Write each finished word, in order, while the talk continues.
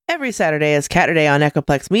Every Saturday is Catterday on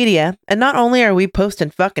Echoplex Media, and not only are we posting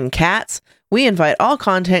fucking cats, we invite all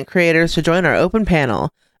content creators to join our open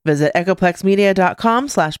panel. Visit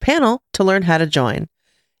echoplexmedia.com/panel to learn how to join.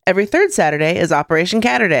 Every third Saturday is Operation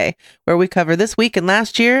Catterday, where we cover this week and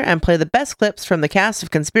last year and play the best clips from the cast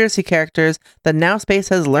of conspiracy characters that Now Space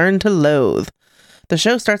has learned to loathe. The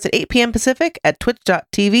show starts at 8 p.m. Pacific at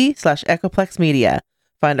twitch.tv/echoplexmedia.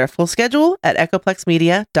 Find our full schedule at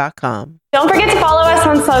echoplexmedia.com. Don't forget to follow us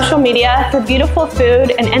on social media for beautiful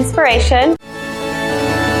food and inspiration.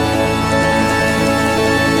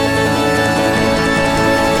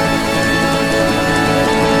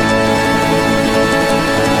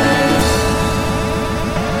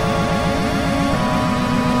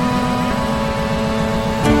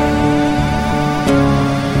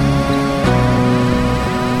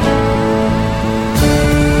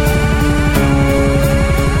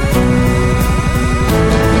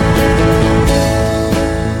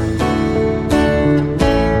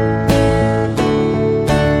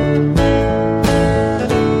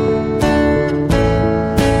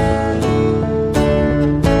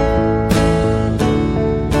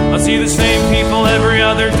 See the same people every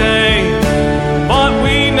other day, but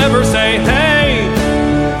we never say hey,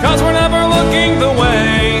 cause we're never looking the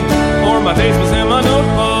way, or my face was in my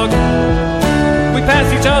notebook, we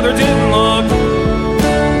passed each other, didn't look.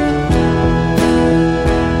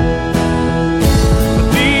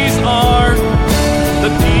 But these are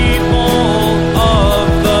the people of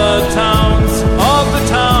the towns, of the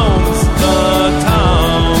towns, the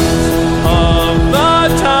towns, of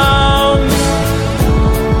the towns.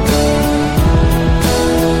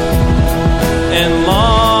 And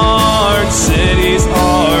large cities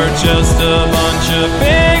are just a bunch of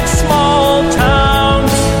big small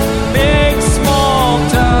towns,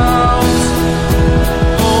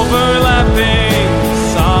 overlapping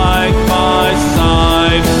side by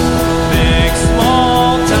side, big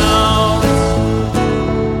small towns.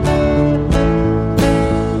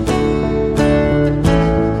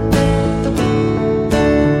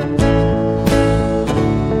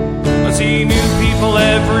 I see new people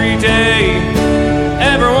every day.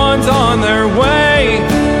 Everyone's on their way,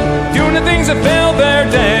 doing the things that fill their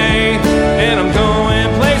day, and I'm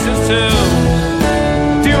going places too,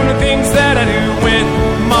 doing the things that I do with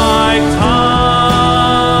my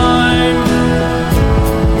time.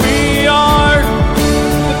 We are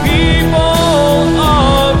the people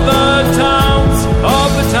of the towns, of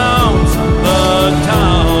the towns, the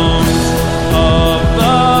towns, of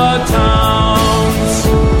the towns.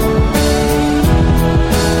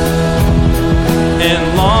 And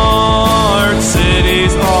large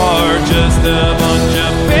cities are just a bunch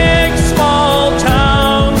of big small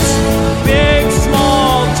towns,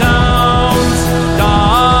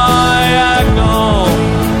 diagonal,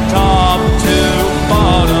 top to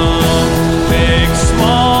bottom, big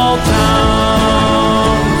small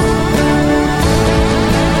towns.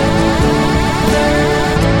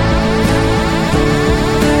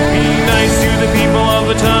 Be nice to the people of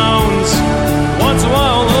the towns, once in a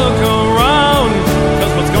while look around,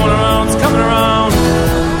 cause what's going around's coming around.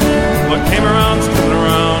 What came around's coming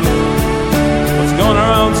around. What's going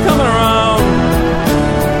around's coming around.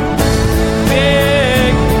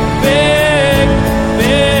 Big, big,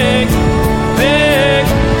 big, big,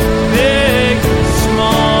 big,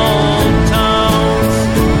 small towns.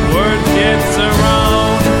 Word gets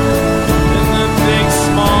around in the big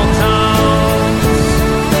small towns.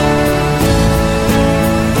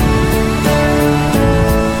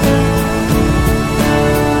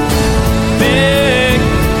 Big,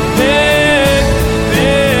 big,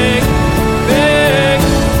 big, big,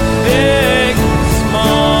 big,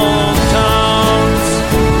 small towns.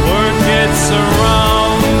 Word gets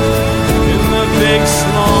around in the big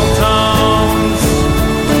small towns.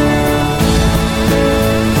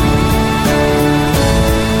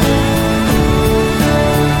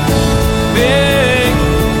 Big,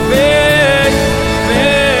 big,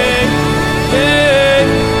 big, big,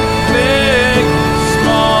 big,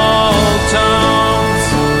 small towns.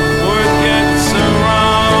 Word gets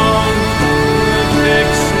around the big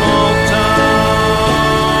small towns.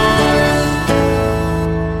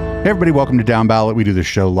 Hey everybody, welcome to Down Ballot. We do this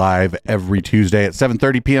show live every Tuesday at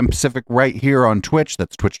 7:30 p.m. Pacific right here on Twitch.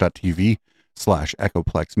 That's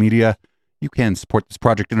twitch.tv/echoplexmedia. You can support this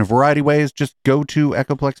project in a variety of ways. Just go to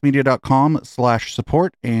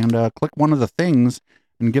echoplexmedia.com/support and click one of the things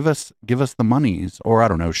and give us the monies. Or I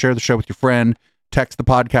don't know, share the show with your friend, text the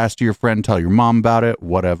podcast to your friend, tell your mom about it,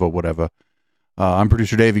 whatever. I'm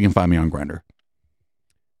producer Dave. You can find me on Grindr.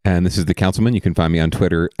 And this is the Councilman. You can find me on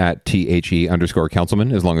Twitter at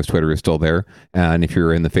 @THE_Councilman, as long as Twitter is still there. And if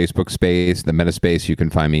you're in the Facebook space, the Meta space, you can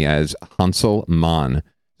find me as Hansel Mon.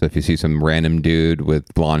 So if you see some random dude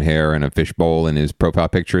with blonde hair and a fishbowl in his profile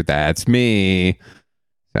picture, that's me.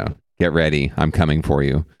 So get ready. I'm coming for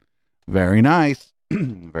you. Very nice.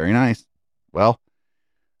 Very nice. Well,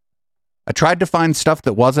 I tried to find stuff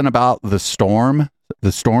that wasn't about the storms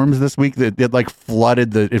this week. That it like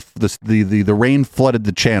flooded the rain flooded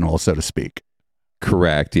the channel, so to speak.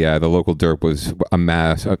 Correct. Yeah, the local derp was a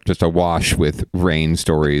mass, just awash with rain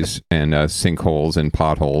stories and sinkholes and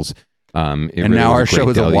potholes. And really now our show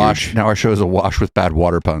is deluge. awash. Now our show is awash with bad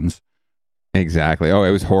water puns. Exactly. Oh,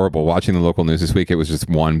 it was horrible. Watching the local news this week, it was just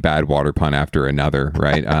one bad water pun after another.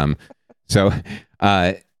 Right.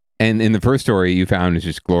 And in the first story you found is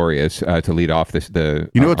just glorious to lead off this.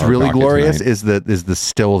 What's really glorious is the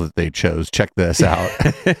still that they chose. Check this out.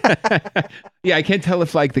 Yeah, I can't tell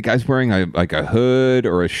if like the guy's wearing a hood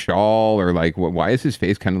or a shawl or like why is his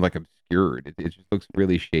face kind of like obscured? It just looks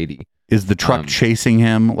really shady. Is the truck chasing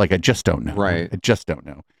him? Like I just don't know. Right. I just don't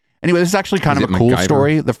know. Anyway, this is actually kind of a cool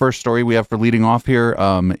story. The first story we have for leading off here.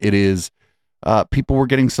 It is. People were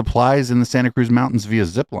getting supplies in the Santa Cruz Mountains via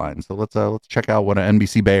zip line. So let's check out what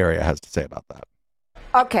NBC Bay Area has to say about that.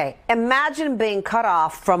 Okay, imagine being cut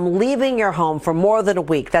off from leaving your home for more than a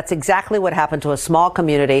week. That's exactly what happened to a small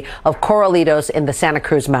community of Corralitos in the Santa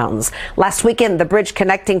Cruz Mountains. Last weekend, the bridge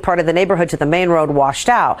connecting part of the neighborhood to the main road washed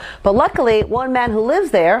out. But luckily, one man who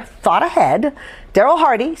lives there thought ahead. Daryl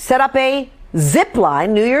Hardy set up a zip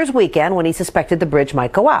line New Year's weekend when he suspected the bridge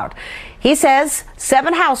might go out. He says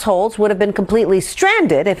 7 households would have been completely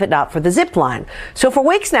stranded if it not for the zip line. So for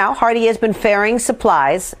weeks now, Hardy has been ferrying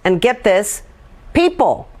supplies and get this,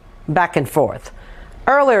 people back and forth.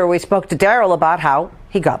 Earlier, we spoke to Daryl about how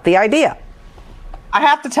he got the idea. I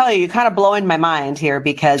have to tell you, you're kind of blowing my mind here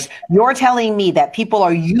because you're telling me that people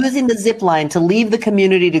are using the zip line to leave the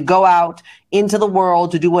community to go out into the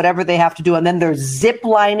world to do whatever they have to do, and then they're zip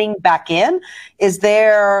lining back in. Is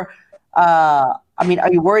there, are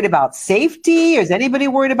you worried about safety? Is anybody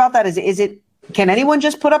worried about that? Is it, can anyone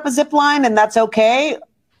just put up a zip line and that's okay?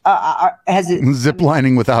 Has it zip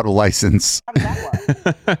lining without a license? How does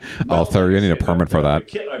that work? You need a permit for that.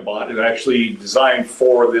 The kit I bought is actually designed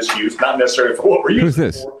for this use, not necessarily for what we're using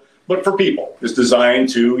this? for, but for people. It's designed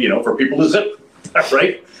to, for people to zip,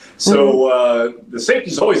 right? So the safety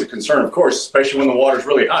is always a concern, of course, especially when the water's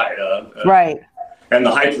really high. Right. And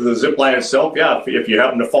the height of the zip line itself, if you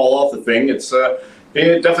happen to fall off the thing, it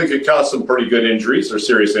definitely could cause some pretty good injuries or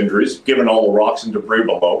serious injuries, given all the rocks and debris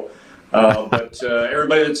below. But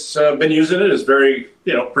everybody that's been using it is very,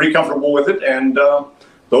 pretty comfortable with it. And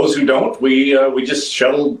those who don't, we just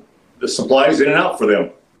shuttle the supplies in and out for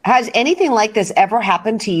them. Has anything like this ever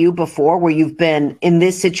happened to you before where you've been in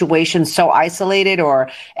this situation so isolated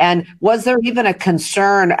and was there even a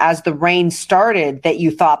concern as the rain started that you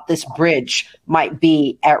thought this bridge might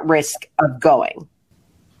be at risk of going?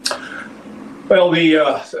 Well,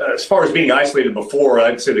 as far as being isolated before,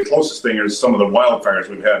 I'd say the closest thing is some of the wildfires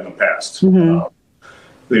we've had in the past.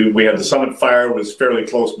 Mm-hmm. We had the Summit Fire was fairly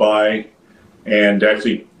close by and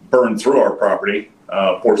actually burned through our property.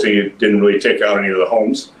 Fortunately, it didn't really take out any of the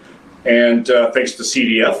homes. And thanks to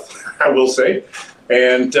CDF, I will say.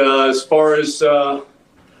 And as far as, the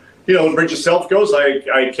bridge itself goes,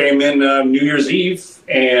 I came in New Year's Eve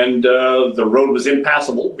and the road was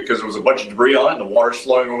impassable because there was a bunch of debris on it. The water's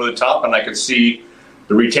flowing over the top, and I could see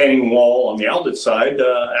the retaining wall on the outlet side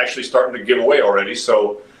actually starting to give away already.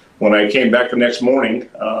 So when I came back the next morning,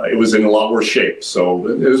 it was in a lot worse shape. So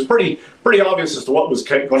it was pretty obvious as to what was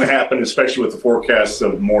going to happen, especially with the forecasts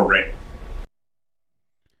of more rain.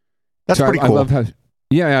 That's pretty cool. I love how,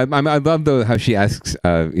 I love though how she asks,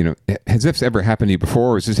 has this ever happened to you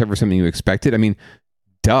before, or is this ever something you expected? I mean,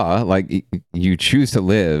 duh, like you choose to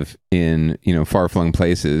live in, far-flung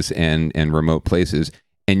places and remote places,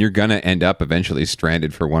 and you're going to end up eventually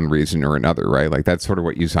stranded for one reason or another, right? Like that's sort of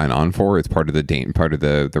what you sign on for. It's part of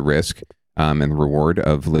the risk and the reward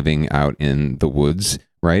of living out in the woods,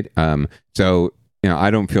 right? So,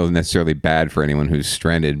 I don't feel necessarily bad for anyone who's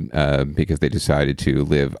stranded because they decided to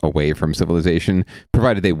live away from civilization,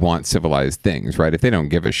 provided they want civilized things, right? If they don't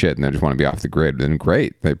give a shit and they just want to be off the grid, then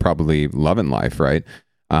great. They probably love in life, right?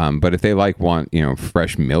 But if they want,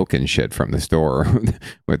 fresh milk and shit from the store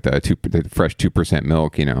with the fresh 2%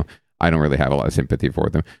 milk, I don't really have a lot of sympathy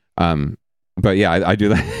for them. But yeah, I do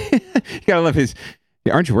that. You gotta love his,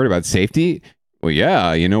 aren't you worried about safety? Well,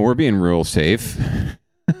 yeah, we're being real safe.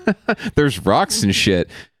 There's rocks and shit.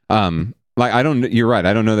 You're right.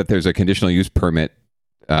 I don't know that there's a conditional use permit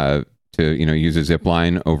to, use a zip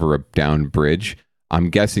line over a down bridge. I'm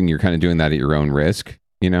guessing you're kind of doing that at your own risk,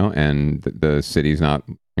 and the city's not,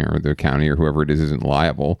 or the county or whoever it is isn't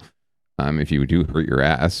liable if you do hurt your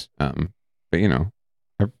ass. But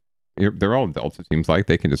they're all adults. It seems like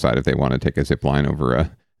they can decide if they want to take a zip line over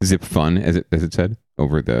a zip fun, as it said,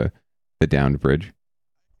 over the downed bridge.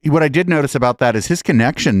 What I did notice about that is his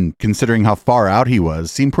connection, considering how far out he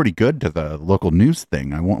was, seemed pretty good to the local news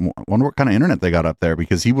thing. I wonder what kind of internet they got up there,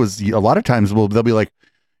 because he was, a lot of times they'll be like,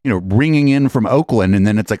 ringing in from Oakland, and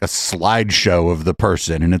then it's like a slideshow of the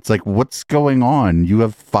person, and it's like, what's going on? You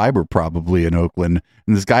have fiber probably in Oakland,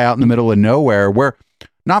 and this guy out in the middle of nowhere, where,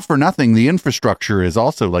 not for nothing, the infrastructure is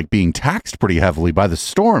also like being taxed pretty heavily by the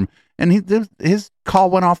storm, and his call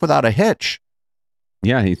went off without a hitch.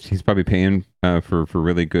 Yeah, he's probably paying for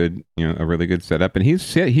really good, a really good setup, and he's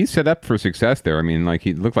set up for success there. I mean, like,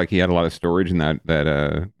 he looked like he had a lot of storage in that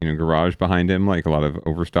garage behind him, like a lot of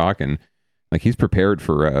overstock, and like he's prepared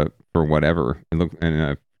for whatever.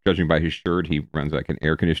 And judging by his shirt, he runs like an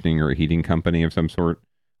air conditioning or a heating company of some sort.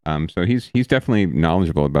 So he's definitely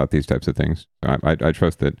knowledgeable about these types of things. So I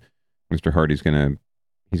trust that Mr. Hardy's gonna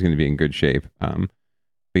be in good shape. But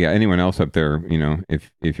yeah, anyone else up there,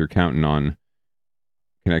 if you're counting on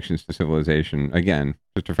connections to civilization, again,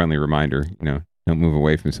 just a friendly reminder, don't move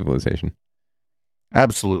away from civilization.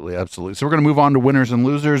 Absolutely. So we're going to move on to winners and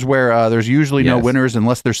losers, where there's usually no winners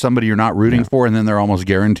unless there's somebody you're not rooting for, and then they're almost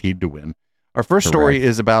guaranteed to win. Our first story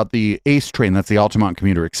is about the ACE train. That's the Altamont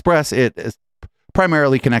Commuter Express. It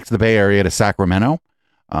primarily connects the Bay Area to Sacramento.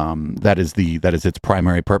 That is its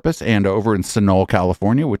primary purpose. And over in Sunol,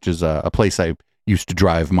 California, which is a place I used to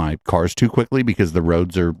drive my cars too quickly because the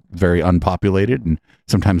roads are very unpopulated and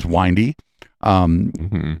sometimes windy.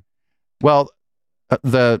 Well,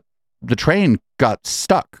 the train got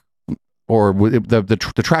stuck, or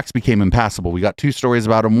the tracks became impassable. We got two stories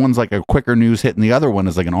about them. One's like a quicker news hit, and the other one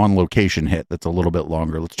is like an on-location hit that's a little bit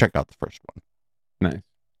longer. Let's check out the first one. Nice.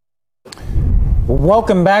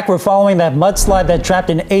 Welcome back. We're following that mudslide that trapped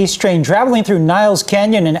an ACE train traveling through Niles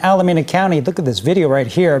Canyon in Alameda County. Look at this video right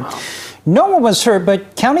here. No one was hurt,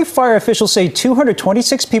 but county fire officials say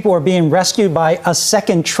 226 people are being rescued by a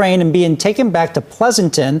second train and being taken back to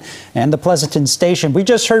Pleasanton and the Pleasanton station. We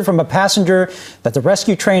just heard from a passenger that the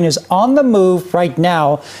rescue train is on the move right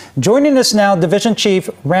now. Joining us now, Division Chief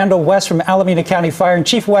Randall West from Alameda County Fire. And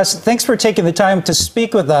Chief West, thanks for taking the time to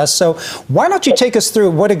speak with us. So why don't you take us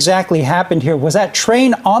through what exactly happened here? Was that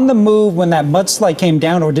train on the move when that mudslide came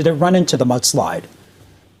down, or did it run into the mudslide?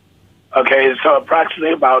 Okay, so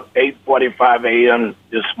approximately about 8:45 a.m.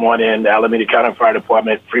 this morning, the Alameda County Fire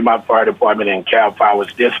Department, Fremont Fire Department, and CAL FIRE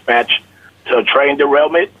was dispatched to a train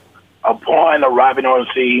derailment. Upon arriving on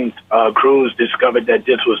scene, crews discovered that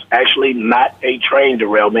this was actually not a train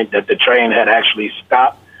derailment, that the train had actually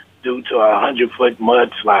stopped due to a 100-foot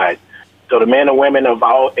mudslide. So the men and women of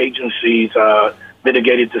all agencies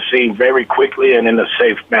mitigated the scene very quickly and in a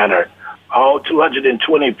safe manner. All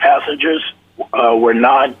 220 passengers were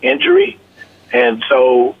non-injury, and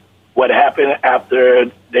so what happened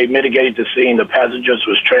after they mitigated the scene, the passengers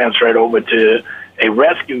was transferred over to a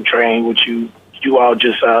rescue train, which you all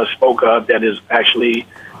just spoke of, that is actually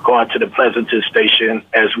going to the Pleasanton station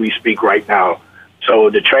as we speak right now.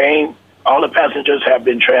 So the train, all the passengers have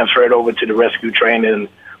been transferred over to the rescue train and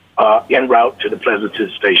en route to the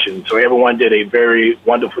Pleasanton station. So everyone did a very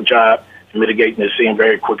wonderful job mitigating the scene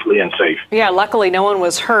very quickly and safe. Yeah, luckily no one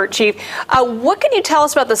was hurt, Chief. What can you tell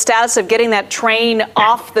us about the status of getting that train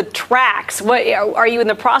off the tracks? What are you in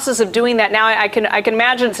the process of doing that now? I can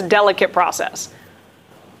imagine it's a delicate process.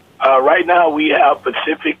 Right now we have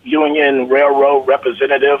Pacific Union Railroad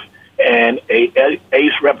representative and a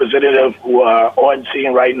ACE representative who are on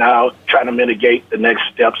scene right now trying to mitigate the next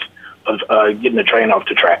steps of getting the train off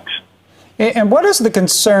the tracks. And what is the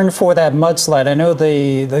concern for that mudslide? I know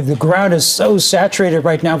the ground is so saturated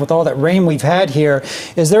right now with all that rain we've had here.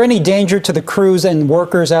 Is there any danger to the crews and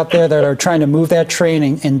workers out there that are trying to move that train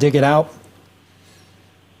and dig it out?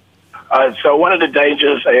 So one of the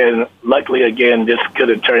dangers, and luckily, again, this could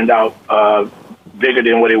have turned out bigger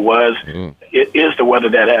than what it was, it is the weather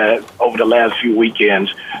that had over the last few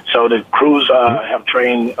weekends. So the crews have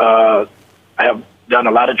trained, have done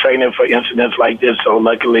a lot of training for incidents like this. So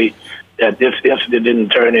luckily, that this incident didn't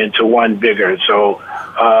turn into one bigger. So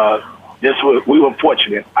we were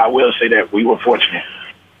fortunate. I will say that we were fortunate.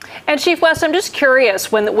 And Chief West, I'm just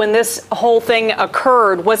curious, when this whole thing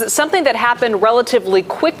occurred, was it something that happened relatively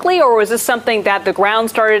quickly, or was this something that the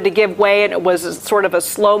ground started to give way and it was sort of a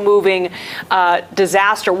slow-moving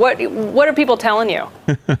disaster? What are people telling you?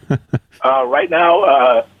 Right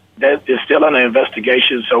now, that is still under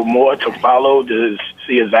investigation, so more to follow to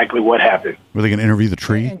see exactly what happened. Were they going to interview the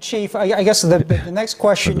tree? And Chief, I guess the next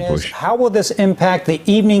question is, how will this impact the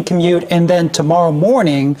evening commute? And then tomorrow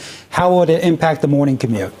morning, how will it impact the morning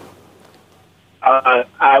commute?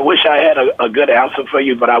 I wish I had a good answer for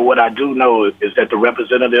you, but what I do know is that the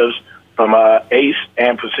representatives from ACE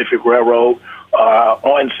and Pacific Railroad are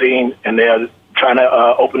on scene, and they're trying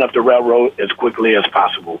to open up the railroad as quickly as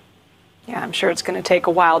possible. Yeah, I'm sure it's going to take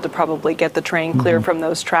a while to probably get the train cleared from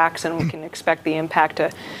those tracks, and we can expect the impact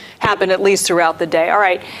to happen at least throughout the day. All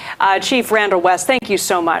right, Chief Randall West, thank you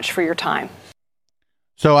so much for your time.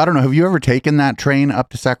 So I don't know, have you ever taken that train up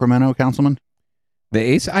to Sacramento, Councilman? The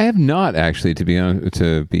ACE, I have not actually, to be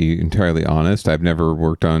entirely honest. I've never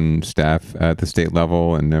worked on staff at the state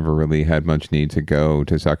level and never really had much need to go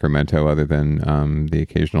to Sacramento other than the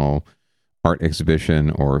occasional art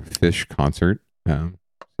exhibition or fish concert. So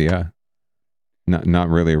yeah, not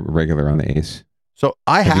really regular on the ACE. So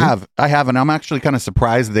I have, and I'm actually kind of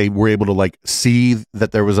surprised they were able to like see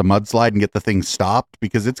that there was a mudslide and get the thing stopped,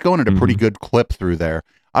 because it's going at a pretty good clip through there.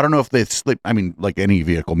 I don't know if they slip. I mean, like any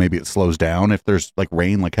vehicle, maybe it slows down if there's like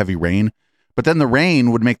rain, like heavy rain, but then the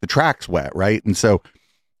rain would make the tracks wet, right? And so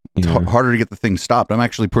it's harder to get the thing stopped. I'm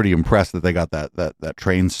actually pretty impressed that they got that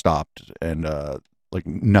train stopped and like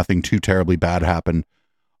nothing too terribly bad happened.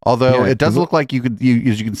 Although it does look like as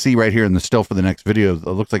you can see right here in the still for the next video, it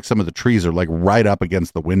looks like some of the trees are like right up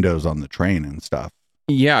against the windows on the train and stuff.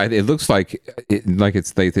 Yeah, it looks like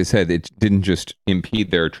it's like they said, it didn't just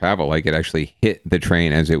impede their travel, like it actually hit the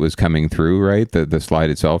train as it was coming through, right? The slide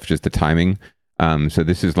itself, just the timing. So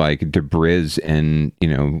this is like debris and,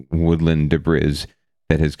 woodland debris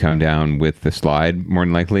that has come down with the slide more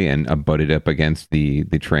than likely and butted up against the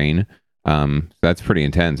train. So that's pretty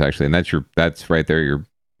intense actually. And that's right there.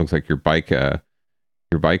 Looks like your bike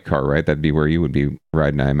car, right? That'd be where you would be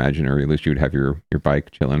riding, I imagine, or at least you would have your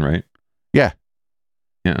bike chilling, right? Yeah.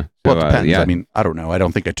 Yeah. Well, it depends. I mean, I don't know. I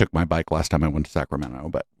don't think I took my bike last time I went to Sacramento,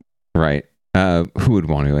 but right. Who would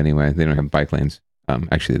want to anyway? They don't have bike lanes.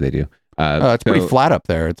 Actually, they do. It's pretty flat up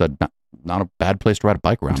there. It's not a bad place to ride a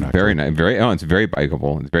bike around. It's very nice. It's very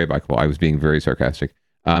bikeable. It's very bikeable. I was being very sarcastic.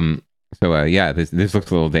 This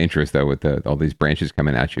looks a little dangerous though with all these branches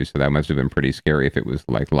coming at you. So that must have been pretty scary if it was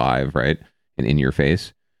like live, right, and in your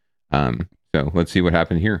face. So let's see what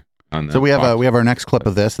happened here. So we have our next clip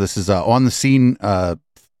of this. This is on the scene.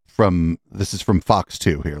 This is from Fox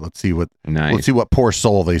 2 here. Let's see what poor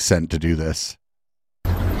soul they sent to do this.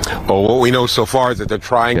 Well, what we know so far is that they're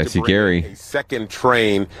trying to bring a second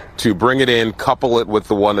train to bring it in, couple it with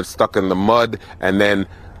the one that's stuck in the mud, and then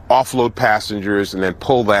offload passengers and then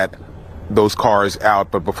pull those cars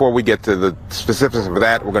out. But before we get to the specifics of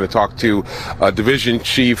that, we're going to talk to Division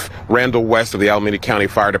Chief Randall West of the Alameda County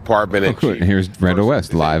Fire Department. And here's Randall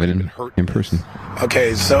West live and in person.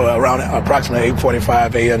 Okay, so around approximately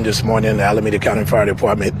 8:45 a.m. this morning, the Alameda County Fire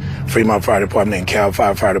Department, Fremont Fire Department, and Cal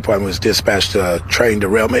Fire Department was dispatched to a train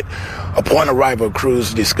derailment. Upon arrival,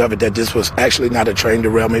 crews discovered that this was actually not a train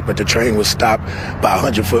derailment, but the train was stopped by a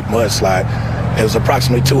 100-foot mudslide. There was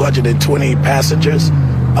approximately 220 passengers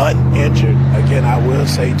uninjured. Again, I will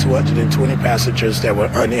say 220 passengers that were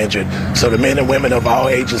uninjured. So the men and women of all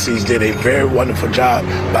agencies did a very wonderful job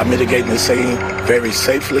by mitigating the scene very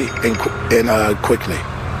safely and quickly.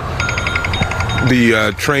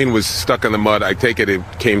 The train was stuck in the mud. I take it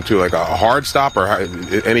came to like a hard stop, or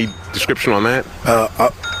any description on that?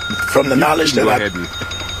 From the knowledge that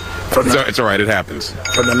it's all right, it happens.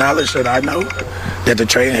 From the knowledge that I know, that the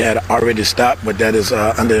train had already stopped, but that is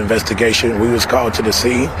under investigation. We was called to the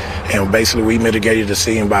scene, and basically we mitigated the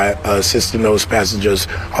scene by assisting those passengers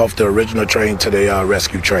off the original train to the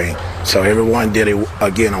rescue train. So everyone did, a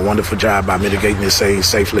wonderful job by mitigating the scene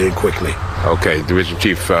safely and quickly. Okay, Division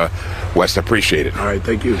Chief West, appreciate it. All right,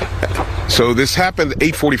 thank you. So this happened at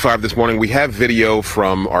 8:45 this morning. We have video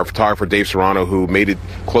from our photographer, Dave Serrano, who made it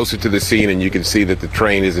closer to the scene, and you can see that the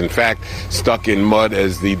train is in fact stuck in mud,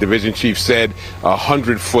 as the division chief said,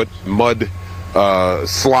 100-foot mud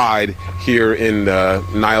slide here in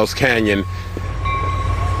Niles Canyon.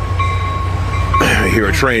 I hear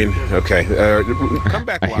a train. Okay. Come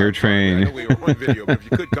back live. I hear a train. I know we were on video, but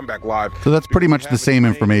if you could come back live. So that's pretty much the same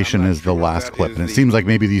information as the last clip. And it seems like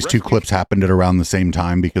maybe these two clips happened at around the same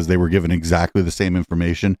time because they were given exactly the same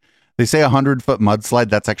information. They say 100-foot mudslide.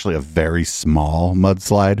 That's actually a very small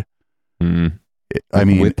mudslide. Mm. I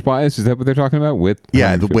mean, width-wise, is that what they're talking about? Width?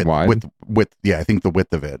 Yeah, the width. Yeah, I think the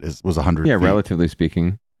width of it was 100 Yeah, feet. relatively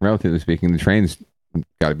speaking, the train's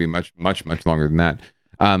got to be much longer than that.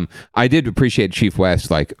 I did appreciate Chief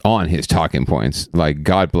West, like, on his talking points. Like,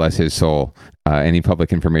 God bless his soul. Any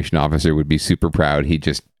public information officer would be super proud. He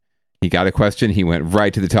just He got a question. He went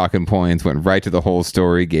right to the talking points, went right to the whole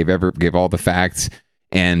story, gave all the facts.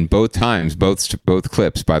 And both times, both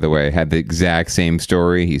clips, by the way, had the exact same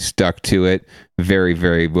story. He stuck to it. Very,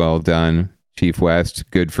 very well done, Chief West.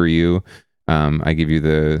 Good for you. I give you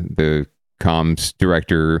the comms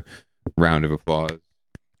director round of applause.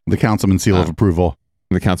 The councilman seal of approval.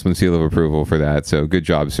 The councilman seal of approval for that. So good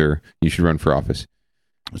job, sir. You should run for office.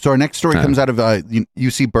 So our next story comes out of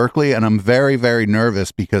UC Berkeley, and I'm very, very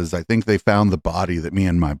nervous because I think they found the body that me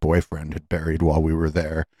and my boyfriend had buried while we were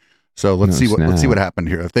there. So let's see what happened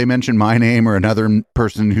here. If they mention my name or another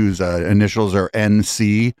person whose initials are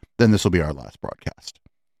NC, then this will be our last broadcast.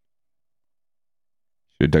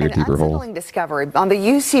 Should have dug a deeper hole. Unsettling discovery on the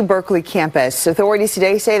UC Berkeley campus. Authorities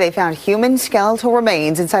today say they found human skeletal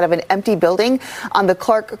remains inside of an empty building on the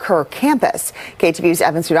Clark Kerr campus. KTVU's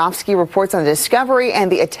Evan Sudofsky reports on the discovery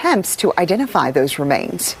and the attempts to identify those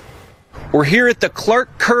remains. We're here at the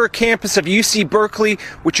Clark Kerr campus of UC Berkeley,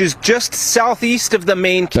 which is just southeast of the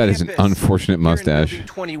main campus. That is an unfortunate mustache.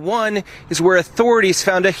 21 is where authorities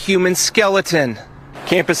found a human skeleton.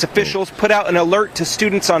 Campus officials put out an alert to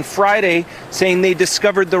students on Friday saying they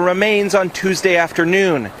discovered the remains on Tuesday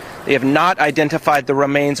afternoon. They have not identified the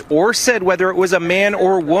remains or said whether it was a man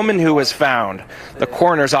or woman who was found. The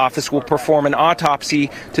coroner's office will perform an autopsy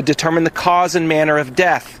to determine the cause and manner of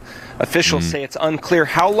death. Officials say it's unclear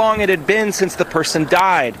how long it had been since the person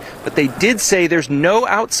died, but they did say there's no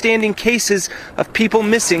outstanding cases of people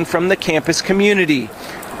missing from the campus community.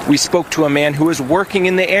 We spoke to a man who was working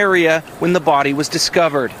in the area when the body was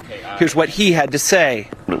discovered. Here's what he had to say.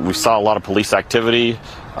 We saw a lot of police activity.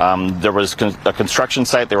 There was a construction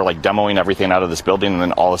site. They were like demoing everything out of this building, and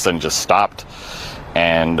then all of a sudden just stopped.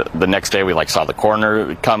 And the next day we saw the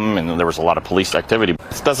coroner come, and there was a lot of police activity.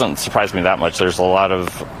 This doesn't surprise me that much. There's a lot of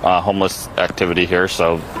homeless activity here,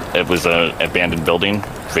 so it was an abandoned building.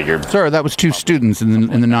 Figured. Sir, that was two students in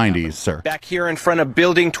the 90s, sir. Back here in front of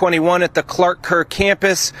Building 21 at the Clark Kerr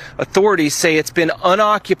campus, authorities say it's been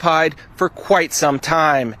unoccupied for quite some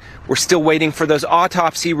time. We're still waiting for those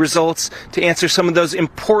autopsy results to answer some of those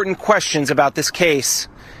important questions about this case.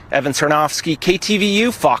 Evan Sudofsky,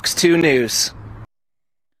 KTVU, Fox 2 News.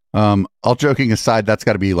 All joking aside, that's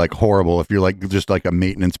got to be horrible if you're just a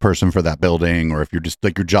maintenance person for that building, or if you're just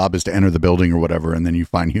your job is to enter the building or whatever, and then you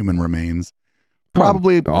find human remains.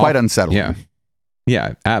 Probably quite unsettling.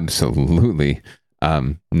 Yeah, absolutely.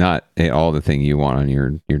 Not at all the thing you want on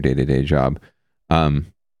your day-to-day job. It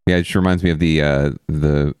just reminds me of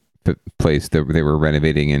the place that they were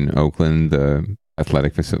renovating in Oakland, the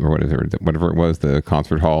athletic facility, or whatever it was, the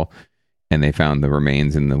concert hall, and they found the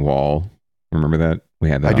remains in the wall. Remember that? We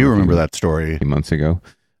had that. I do remember that story a few months ago.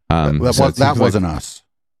 That wasn't us.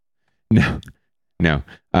 No.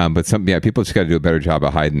 But people just got to do a better job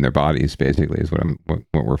of hiding their bodies. Basically, is what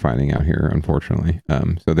we're finding out here. Unfortunately,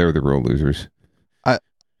 so they're the real losers.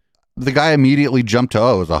 The guy immediately jumped to,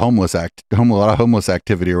 there's a lot of homeless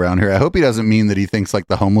activity around here. I hope he doesn't mean that he thinks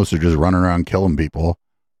the homeless are just running around killing people.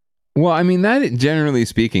 Well, I mean, that generally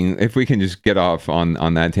speaking, if we can just get off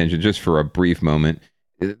on that tangent just for a brief moment,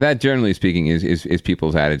 that generally speaking is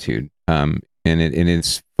people's attitude. And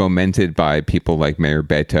it's fomented by people like Mayor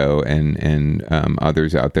Beto and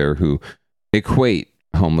others out there who equate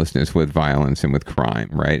homelessness with violence and with crime,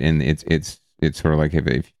 right? And it's sort of like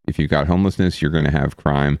if you've got homelessness, you're going to have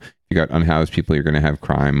crime. If you got unhoused people, you're going to have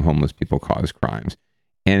crime. Homeless people cause crimes,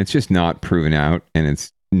 and it's just not proven out, and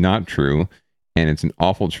it's not true, and it's an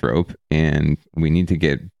awful trope, and we need to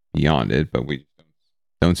get beyond it, but we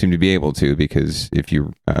don't seem to be able to, because if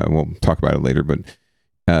you we'll talk about it later, but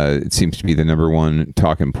it seems to be the number one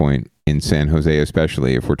talking point in San Jose,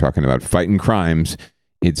 especially if we're talking about fighting crimes.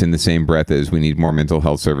 It's in the same breath as we need more mental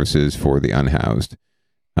health services for the unhoused,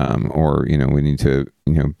 or we need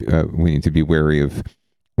to be wary of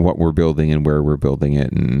what we're building and where we're building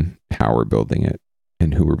it and how we're building it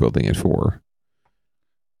and who we're building it for.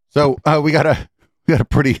 So we got a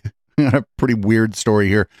pretty weird story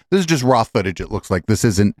here. This is just raw footage. It looks like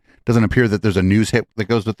doesn't appear that there's a news hit that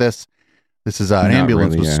goes with this. This is an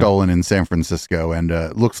ambulance was stolen in San Francisco, and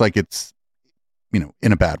looks like it's,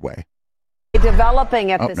 in a bad way.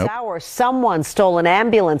 Developing at this hour, someone stole an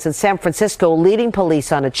ambulance in San Francisco, leading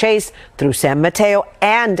police on a chase through San Mateo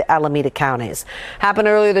and Alameda counties. Happened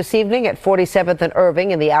earlier this evening at 47th and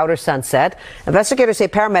Irving in the outer Sunset. Investigators say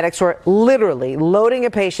paramedics were literally loading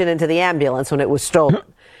a patient into the ambulance when it was stolen.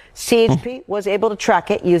 CHP was able to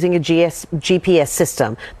track it using a GPS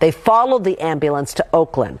system. They followed the ambulance to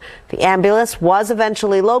Oakland. The ambulance was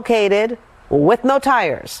eventually located with no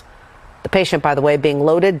tires. The patient, by the way, being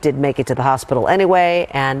loaded, did make it to the hospital anyway,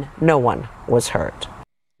 and no one was hurt.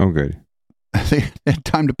 Oh, good. They had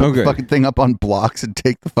time to put the fucking thing up on blocks and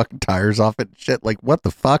take the fucking tires off it and shit. Like, what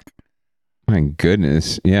the fuck? My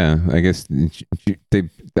goodness. Yeah. I guess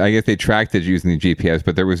they tracked it using the GPS,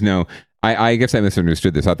 but there was no. I guess I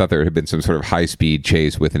misunderstood this. I thought there had been some sort of high-speed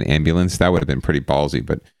chase with an ambulance. That would have been pretty ballsy,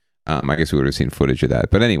 but I guess we would have seen footage of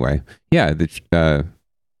that. But anyway, yeah,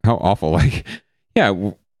 how awful. Like,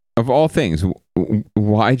 yeah, of all things,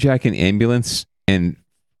 why jack an ambulance? And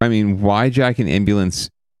I mean, why jack an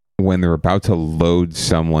ambulance when they're about to load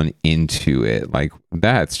someone into it? Like,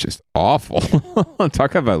 that's just awful.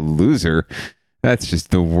 Talk about loser. That's just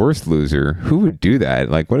the worst loser. Who would do that?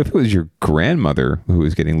 Like, what if it was your grandmother who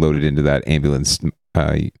was getting loaded into that ambulance?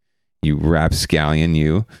 You rapscallion,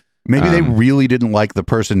 you. Maybe they really didn't like the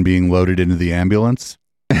person being loaded into the ambulance.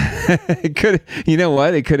 It could, you know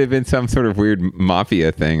what? It could have been some sort of weird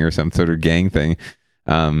mafia thing or some sort of gang thing.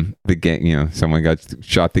 The gang, someone got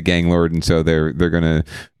shot, the gang lord, and so they're gonna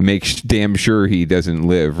make damn sure he doesn't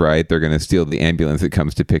live. Right? They're gonna steal the ambulance that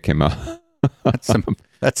comes to pick him up. That's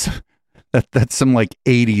some like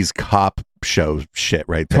 80s cop show shit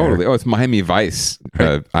right there. Totally. Oh, it's Miami Vice.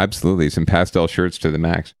 Right. Absolutely. Some pastel shirts to the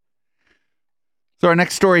max. So our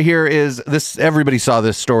next story here is this. Everybody saw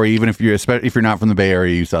this story, even if you're not from the Bay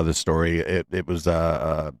Area, you saw this story. It was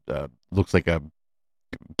looks like a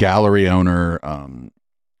gallery owner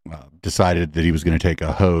decided that he was going to take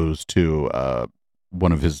a hose to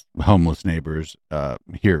one of his homeless neighbors.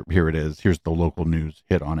 Here it is. Here's the local news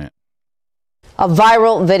hit on it. A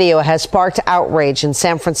viral video has sparked outrage in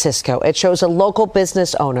San Francisco. It shows a local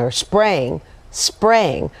business owner spraying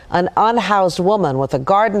an unhoused woman with a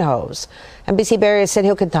garden hose. NBC Bay Area's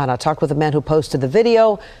Sergio Quintana talked with the man who posted the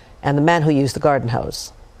video and the man who used the garden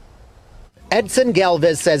hose. Edson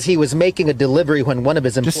Galvez says he was making a delivery when one of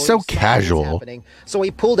his employees just so casual. So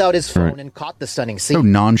he pulled out his phone and caught the stunning scene. So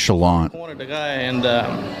nonchalant. Cornered the guy, and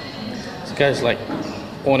this guy's like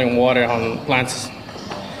pouring water on plants.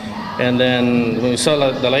 And then when we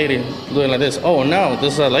saw the lady doing like this, oh no,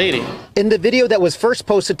 this is a lady. In the video that was first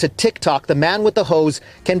posted to TikTok, the man with the hose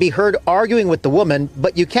can be heard arguing with the woman,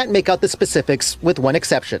 but you can't make out the specifics with one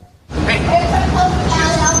exception.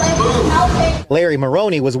 Larry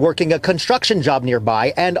Maroney was working a construction job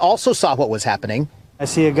nearby and also saw what was happening. I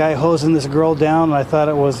see a guy hosing this girl down, and I thought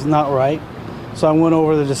it was not right. So I went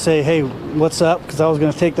over there to say, hey, what's up? Because I was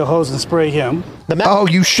going to take the hose and spray him. Oh,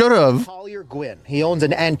 you should have. Collier Gwynn. He owns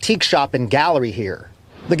an antique shop and gallery here.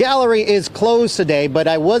 The gallery is closed today, but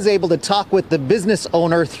I was able to talk with the business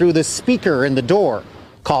owner through the speaker in the door.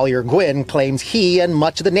 Collier Gwynn claims he and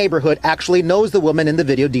much of the neighborhood actually knows the woman in the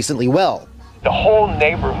video decently well. The whole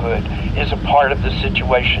neighborhood is a part of the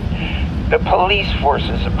situation. The police force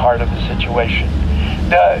is a part of the situation.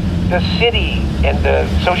 The city and the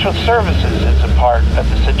social services is a part of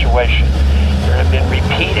the situation. There have been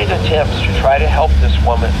repeated attempts to try to help this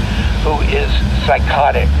woman who is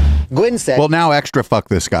psychotic. Gwynn said, well, now extra fuck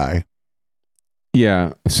this guy.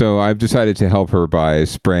 Yeah, so I've decided to help her by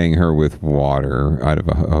spraying her with water out of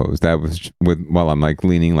a hose. That was while I'm like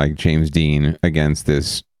leaning like James Dean against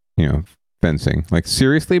this, fencing. Like,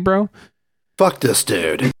 seriously, bro? Fuck this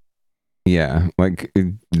dude. Yeah, like,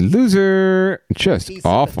 loser. Just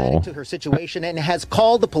awful. To her situation and has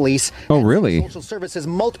called the police. Oh, really? Social services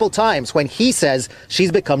multiple times when he says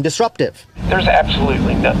she's become disruptive. There's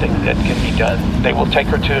absolutely nothing that can be done. They will take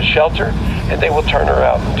her to a shelter and they will turn her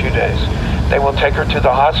out in 2 days. They will take her to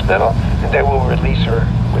the hospital and they will release her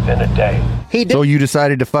within a day. So you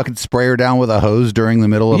decided to fucking spray her down with a hose during the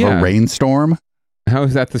middle of a rainstorm? How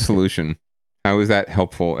is that the solution? How is that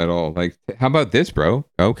helpful at all? Like, how about this, bro?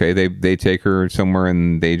 Okay, they take her somewhere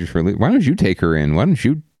and they just release. Why don't you take her in? Why don't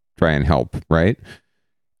you try and help, right?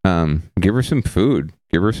 Give her some food.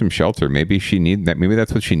 Give her some shelter. Maybe she need that. Maybe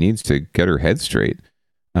that's what she needs to get her head straight.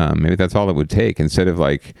 Maybe that's all it would take instead of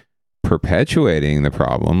like perpetuating the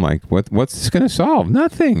problem. Like, what's this going to solve?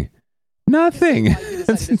 Nothing.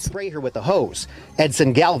 To spray her with a hose.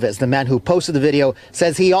 Edson Galvez, the man who posted the video,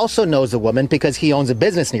 says he also knows the woman because he owns a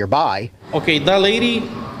business nearby. Okay, that lady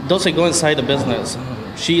doesn't go inside the business.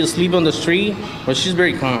 She is sleeping on the street, but she's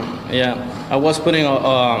very calm. Yeah, I was putting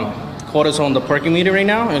quarters on the parking meter right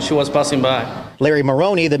now, and she was passing by. Larry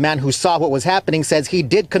Maroney, the man who saw what was happening, says he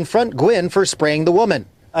did confront Gwynn for spraying the woman.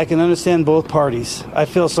 I can understand both parties. I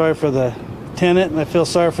feel sorry for the tenant, and I feel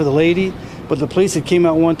sorry for the lady. But the police had came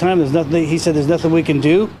out one time. There's nothing. He said there's nothing we can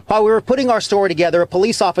do. While we were putting our story together, a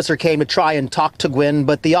police officer came to try and talk to Gwynn,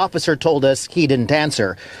 but the officer told us he didn't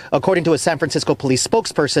answer. According to a San Francisco police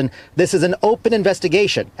spokesperson, this is an open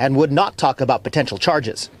investigation and would not talk about potential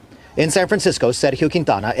charges. In San Francisco, Sergio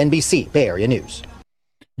Quintana, NBC Bay Area News.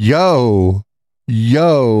 Yo.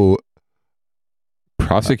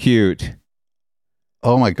 Prosecute.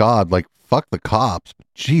 oh my God, like, fuck the cops.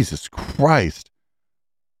 Jesus Christ.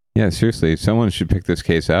 Yeah, seriously, someone should pick this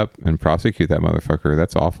case up and prosecute that motherfucker.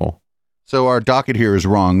 That's awful. So our docket here is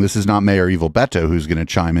wrong. This is not Mayor Evil Beto who's going to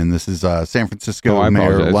chime in. This is San Francisco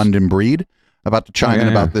Mayor London Breed about to chime in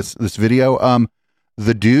about this video.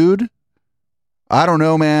 The dude, I don't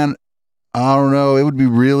know, man. I don't know. It would be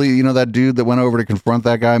really, you know, that dude that went over to confront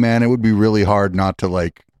that guy, man, it would be really hard not to,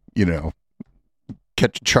 like, you know,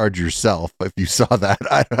 catch a charge yourself if you saw that.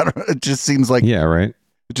 I don't know. It just seems like, yeah, right.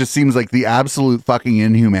 It just seems like the absolute fucking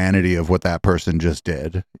inhumanity of what that person just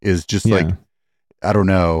did is just like, I don't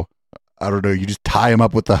know. You just tie him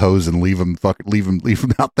up with the hose and leave him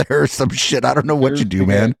out there or some shit. I don't know what you do,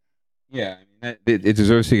 man. Yeah, I mean, it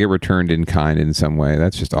deserves to get returned in kind in some way.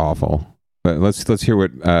 That's just awful. But let's hear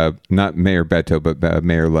what not Mayor Beto, but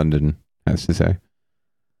Mayor London has to say.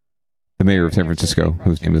 The mayor of San Francisco,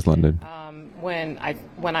 whose name is London. When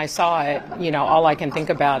I saw it, you know, all I can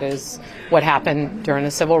think about is what happened during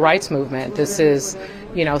the civil rights movement. This is,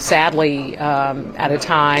 you know, sadly at a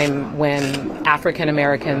time when African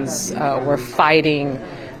Americans were fighting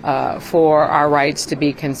for our rights to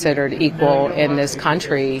be considered equal in this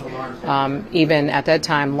country. Even at that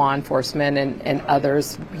time, law enforcement and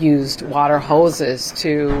others used water hoses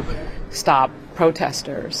to stop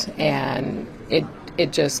protesters, and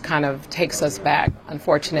it just kind of takes us back,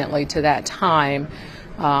 unfortunately, to that time.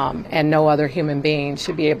 And no other human being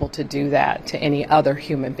should be able to do that to any other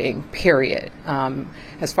human being, period.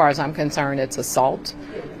 As far as I'm concerned, it's assault.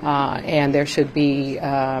 And there should be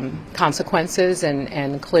consequences.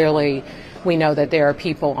 And clearly, we know that there are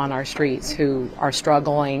people on our streets who are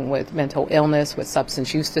struggling with mental illness, with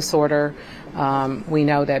substance use disorder. We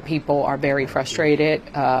know that people are very frustrated,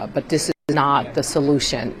 but this is not the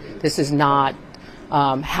solution. This is not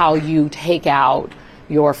how you take out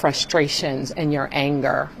your frustrations and your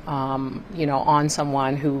anger, you know, on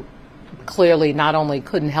someone who clearly not only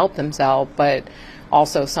couldn't help themselves, but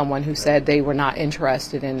also someone who said they were not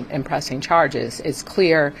interested in pressing charges. It's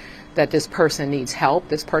clear that this person needs help,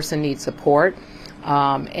 this person needs support,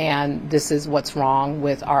 and this is what's wrong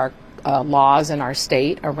with our laws in our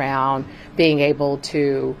state around being able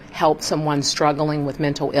to help someone struggling with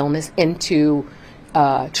mental illness into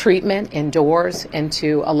treatment indoors,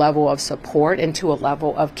 into a level of support, into a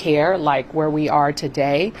level of care like where we are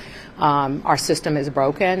today. Our system is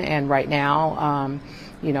broken, and right now,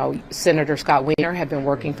 you know, Senator Scott Wiener had been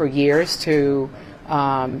working for years to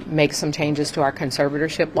make some changes to our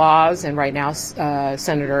conservatorship laws, and right now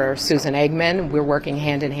Senator Susan Eggman, we're working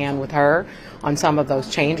hand in hand with her on some of those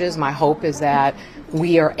changes. My hope is that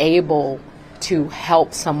we are able to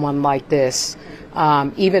help someone like this,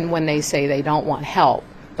 even when they say they don't want help.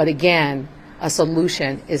 But again, a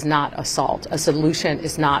solution is not assault. A solution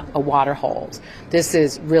is not a water hose. This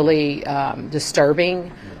is really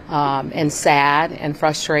disturbing and sad and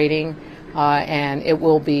frustrating, and it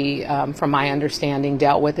will be, from my understanding,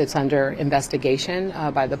 dealt with. It's under investigation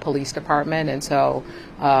by the police department, and so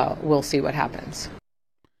we'll see what happens.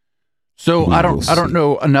 So I don't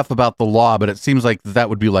know enough about the law, but it seems like that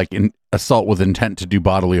would be like an assault with intent to do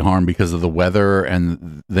bodily harm because of the weather,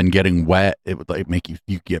 and then getting wet, it would like make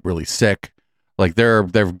you get really sick. Like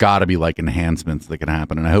there've got to be like enhancements that can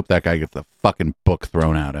happen, and I hope that guy gets a fucking book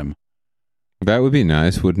thrown at him. That would be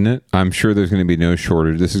nice, wouldn't it? I'm sure there's going to be no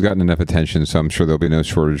shortage. This has gotten enough attention, so I'm sure there'll be no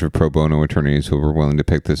shortage of pro bono attorneys who are willing to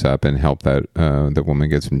pick this up and help that woman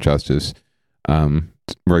get some justice.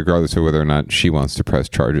 Regardless of whether or not she wants to press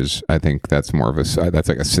charges, I think that's more of that's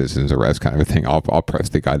like a citizen's arrest kind of a thing. I'll press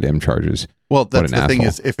the goddamn charges. Well, that's the thing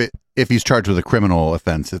is, if he's charged with a criminal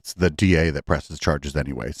offense, it's the DA that presses charges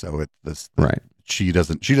anyway. So right. She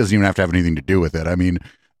doesn't even have to have anything to do with it. I mean,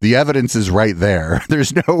 the evidence is right there.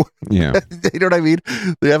 There's no, yeah, you know what I mean?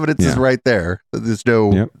 The evidence is right there. There's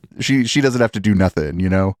no, she doesn't have to do nothing. You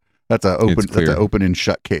know, that's an open and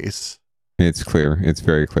shut case. It's clear. It's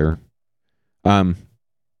very clear.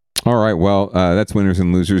 All right, well, that's winners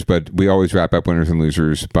and losers, but we always wrap up winners and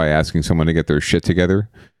losers by asking someone to get their shit together.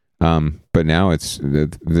 But now it's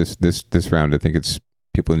this round, I think it's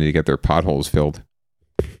people need to get their potholes filled.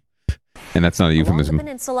 And that's not a euphemism. Along the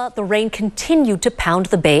peninsula, the rain continued to pound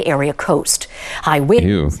the Bay Area coast. High winds.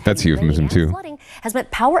 Ew, that's a euphemism too. Flooding has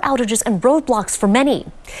meant power outages and roadblocks for many.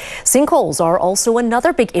 Sinkholes are also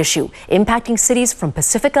another big issue, impacting cities from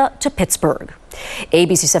Pacifica to Pittsburgh.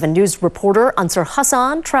 ABC 7 News reporter Ansar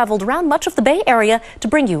Hassan traveled around much of the Bay Area to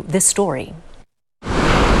bring you this story.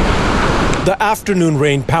 The afternoon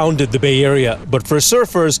rain pounded the Bay Area, but for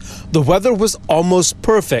surfers, the weather was almost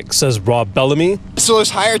perfect, says Rob Bellamy. So there's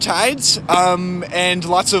higher tides and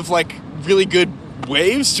lots of like really good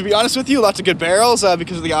waves, to be honest with you. Lots of good barrels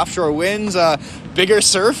because of the offshore winds, bigger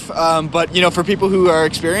surf. But, for people who are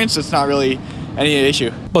experienced, it's not really any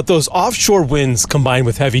issue. But those offshore winds, combined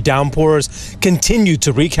with heavy downpours, continue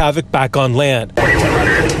to wreak havoc back on land.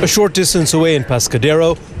 A short distance away in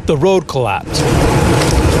Pescadero, the road collapsed.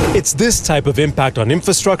 It's this type of impact on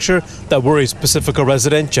infrastructure that worries Pacifica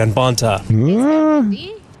resident Jen Bonta.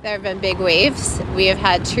 There have been big waves. We have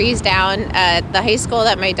had trees down. The high school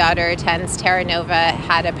that my daughter attends, Terra Nova,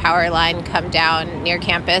 had a power line come down near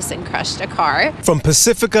campus and crushed a car. From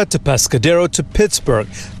Pacifica to Pescadero to Pittsburgh,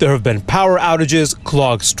 there have been power outages,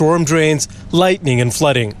 clogged storm drains, lightning and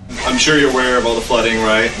flooding. I'm sure you're aware of all the flooding,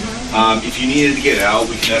 right? If you needed to get out,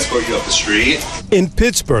 we can escort you up the street. In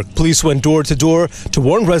Pittsburgh, police went door to door to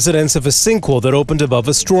warn residents of a sinkhole that opened above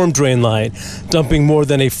a storm drain line, dumping more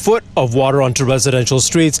than a foot of water onto residential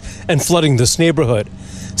streets and flooding this neighborhood.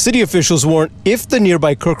 City officials warn if the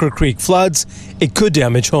nearby Kirker Creek floods, it could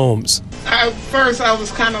damage homes. At first, I was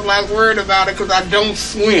kind of worried about it because I don't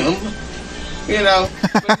swim,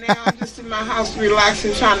 But now I'm just in my house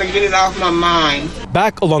relaxing, trying to get it off my mind.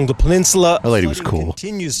 Back along the peninsula, that lady was cool.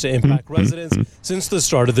 Continues to impact residents since the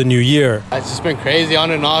start of the new year. It's just been crazy,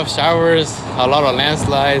 on and off showers, a lot of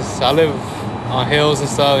landslides. I live on hills and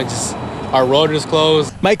stuff, and just our road is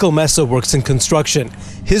closed. Michael Mesa works in construction.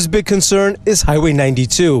 His big concern is Highway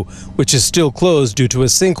 92, which is still closed due to a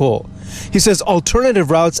sinkhole. He says alternative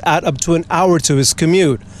routes add up to an hour to his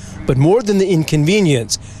commute. But more than the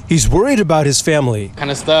inconvenience, he's worried about his family.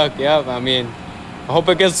 Kind of stuck, yeah. I hope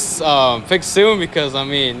it gets fixed soon because,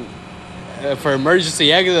 for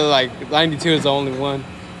emergency exit, 92 is the only one.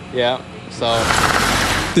 Yeah, so.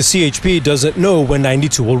 The CHP doesn't know when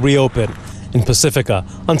 92 will reopen. In Pacifica,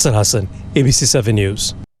 Ansar Hassan, ABC 7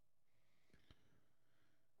 News.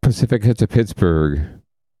 Pacifica to Pittsburgh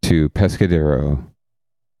to Pescadero.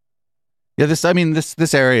 Yeah,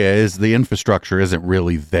 this area is, the infrastructure isn't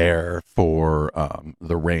really there for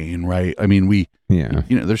the rain, right?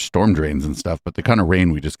 There's storm drains and stuff, but the kind of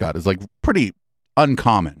rain we just got is pretty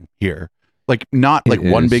uncommon here. Not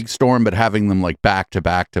one big storm, but having them back to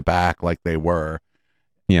back to back like they were.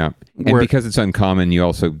 Yeah, and because it's uncommon, you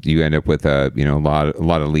end up with a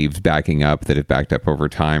lot of leaves backing up that have backed up over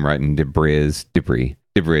time, right? And debris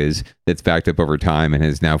that's backed up over time and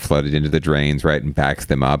has now flooded into the drains, right, and backs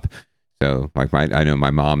them up. So, I know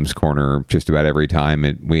my mom's corner, just about every time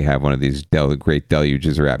we have one of these great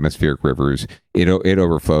deluges or atmospheric rivers, it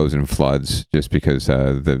overflows and floods just because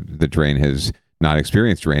the drain has not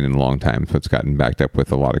experienced rain in a long time, so it's gotten backed up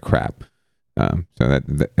with a lot of crap. So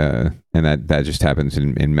that just happens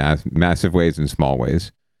in massive ways and small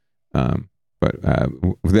ways. But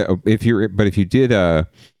if you did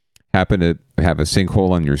happen to have a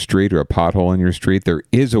sinkhole on your street or a pothole on your street, there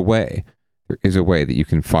is a way that you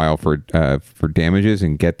can file for damages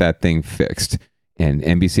and get that thing fixed. And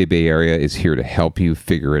NBC Bay Area is here to help you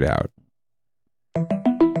figure it out.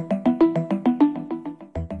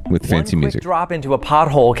 With fancy music. One quick drop into a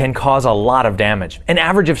pothole can cause a lot of damage, an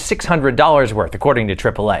average of $600 worth, according to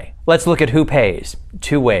AAA. Let's look at who pays.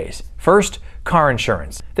 Two ways. First, car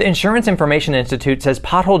insurance. The Insurance Information Institute says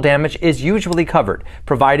pothole damage is usually covered,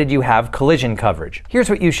 provided you have collision coverage. Here's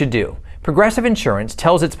what you should do. Progressive Insurance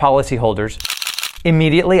tells its policyholders,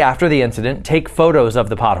 immediately after the incident, take photos of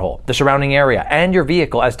the pothole, the surrounding area, and your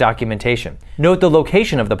vehicle as documentation. Note the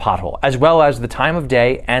location of the pothole, as well as the time of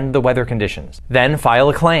day and the weather conditions. Then file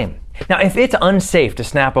a claim. Now, if it's unsafe to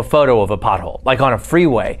snap a photo of a pothole, like on a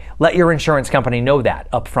freeway, let your insurance company know that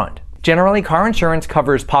up front. Generally, car insurance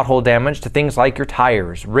covers pothole damage to things like your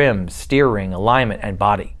tires, rims, steering, alignment, and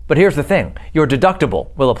body. But here's the thing, your deductible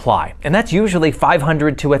will apply, and that's usually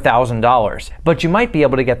 $500 to $1,000, but you might be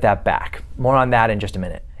able to get that back. More on that in just a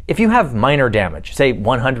minute. If you have minor damage, say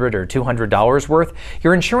 $100 or $200 worth,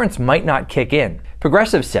 your insurance might not kick in.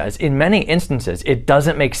 Progressive says in many instances it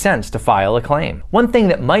doesn't make sense to file a claim. One thing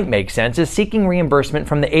that might make sense is seeking reimbursement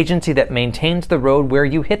from the agency that maintains the road where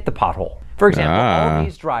you hit the pothole. For example, all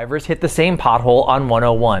these drivers hit the same pothole on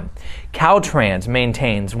 101. Caltrans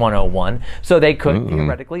maintains 101, so they could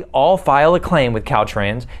theoretically all file a claim with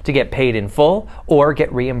Caltrans to get paid in full or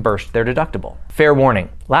get reimbursed their deductible. Fair warning,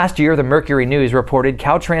 last year the Mercury News reported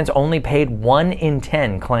Caltrans only paid 1 in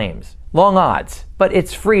 10 claims. Long odds, but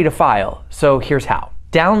it's free to file, so here's how.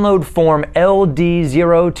 Download form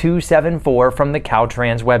LD0274 from the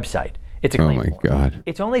Caltrans website. It's a claim form. God.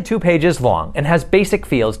 It's only 2 pages long and has basic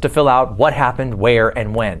fields to fill out what happened, where,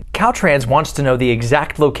 and when. Caltrans wants to know the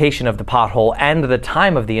exact location of the pothole and the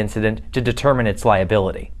time of the incident to determine its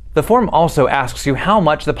liability. The form also asks you how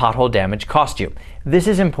much the pothole damage cost you. This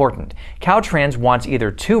is important. Caltrans wants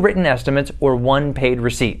either 2 written estimates or 1 paid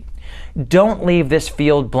receipt. Don't leave this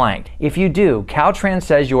field blank. If you do, Caltrans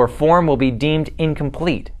says your form will be deemed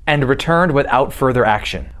incomplete and returned without further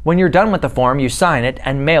action. When you're done with the form, you sign it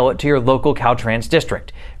and mail it to your local Caltrans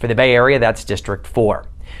district. For the Bay Area, that's District 4.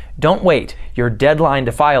 Don't wait. Your deadline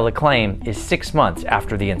to file a claim is 6 months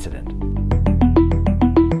after the incident.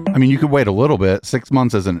 I mean, you could wait a little bit. 6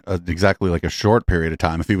 months isn't exactly like a short period of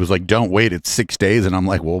time. If he was like, don't wait, it's 6 days. And I'm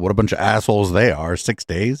like, well, what a bunch of assholes they are. 6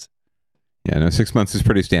 days? Yeah, no, 6 months is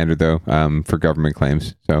pretty standard, though, for government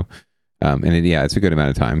claims. So, it's a good amount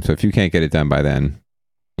of time. So if you can't get it done by then,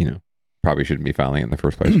 probably shouldn't be filing it in the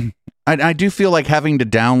first place. I do feel like having to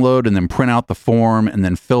download and then print out the form and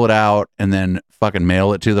then fill it out and then fucking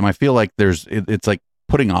mail it to them. I feel like it's like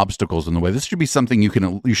putting obstacles in the way. This should be something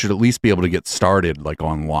you should at least be able to get started like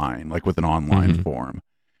online, like with an online form.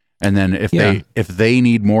 And then if they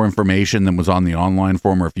need more information than was on the online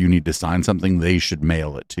form, or if you need to sign something, they should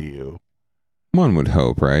mail it to you. One would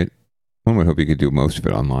hope, right? One would hope you could do most of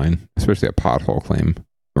it online, especially a pothole claim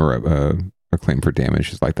or a claim for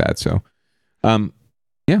damages like that. So,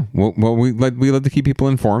 we love to keep people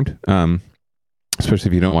informed, especially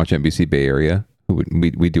if you don't watch NBC Bay Area.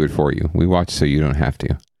 We do it for you. We watch so you don't have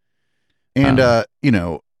to. And I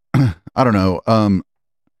don't know.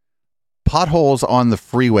 Potholes on the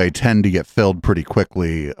freeway tend to get filled pretty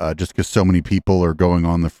quickly, just because so many people are going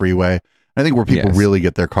on the freeway. I think where people really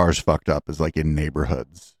get their cars fucked up is like in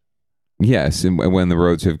neighborhoods. Yes, and when the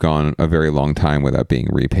roads have gone a very long time without being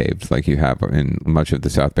repaved, like you have in much of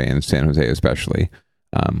the South Bay and San Jose especially.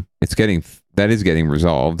 That is getting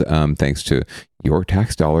resolved thanks to your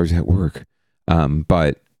tax dollars at work.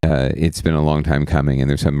 But it's been a long time coming, and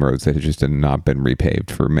there's some roads that have just not been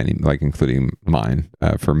repaved for many, like including mine,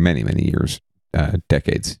 for many, many years,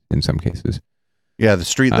 decades in some cases. Yeah, the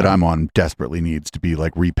street that I'm on desperately needs to be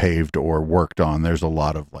like repaved or worked on. There's a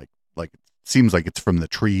lot of like it seems like it's from the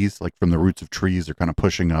trees, like from the roots of trees, they're kind of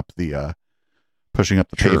pushing up the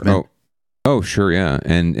pavement. Oh, sure, yeah,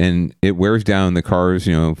 and it wears down the cars,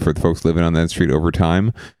 for the folks living on that street over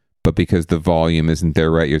time. But because the volume isn't there,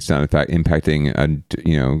 right, it's not in fact impacting,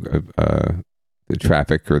 the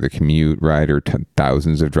traffic or the commute, right, or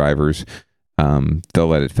thousands of drivers. They'll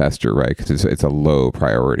let it fester, right, because it's a low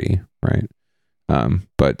priority, right.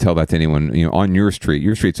 But tell that to anyone, on your street.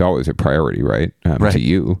 Your street's always a priority, right, right. To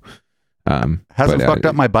you. Hasn't fucked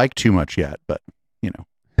up my bike too much yet, but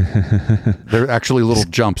they're actually little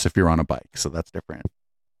jumps if you're on a bike, so that's different.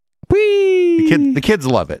 Whee! The kids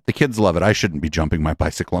love it. The kids love it. I shouldn't be jumping my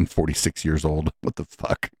bicycle. I'm 46 years old. What the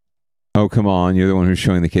fuck? Oh, come on. You're the one who's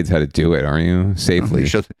showing the kids how to do it, aren't you? Safely.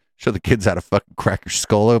 Show the kids how to fucking crack your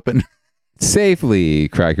skull open. Safely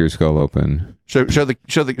crack your skull open. Show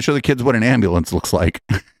the kids what an ambulance looks like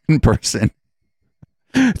in person.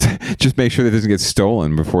 Just make sure that it doesn't get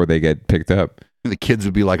stolen before they get picked up. The kids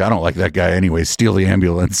would be like, I don't like that guy anyway. Steal the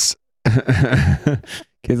ambulance.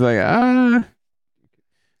 Kids are like,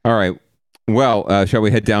 All right. Well, shall we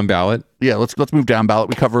head down ballot? Yeah, let's move down ballot.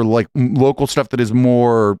 We cover like local stuff that is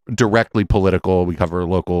more directly political. We cover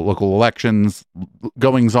local elections,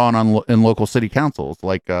 goings on in local city councils,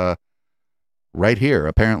 like right here.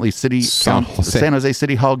 Apparently, San Jose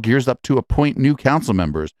City Hall gears up to appoint new council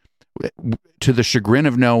members. To the chagrin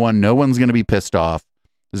of no one, no one's going to be pissed off.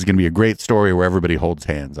 This is going to be a great story where everybody holds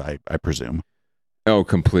hands, I presume. Oh,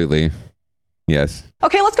 completely. Yes.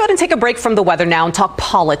 Okay, let's go ahead and take a break from the weather now and talk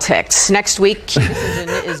politics. Next week, key decision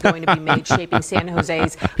is going to be made shaping San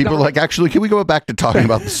Jose's. People are like, actually, can we go back to talking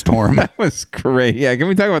about the storm? That was great. Yeah, can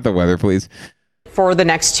we talk about the weather, please? For the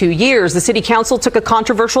next 2 years, the city council took a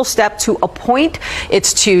controversial step to appoint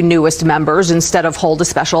its two newest members instead of hold a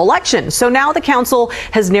special election. So now the council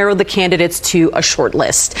has narrowed the candidates to a short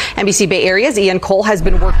list. NBC Bay Area's Ian Cole has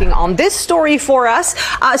been working on this story for us.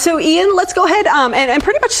 So Ian, let's go ahead and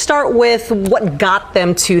pretty much start with what got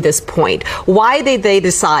them to this point. Why did they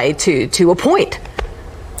decide to appoint?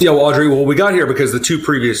 Yeah, well, Audrey, we got here because the two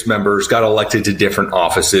previous members got elected to different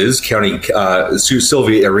offices.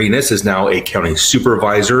 Sylvia Arenas is now a county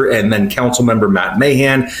supervisor, and then council member Matt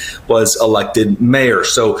Mahan was elected mayor.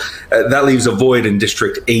 So that leaves a void in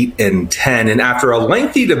District 8 and 10. And after a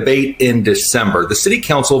lengthy debate in December, the city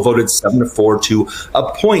council voted 7-4 to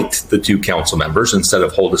appoint the two council members instead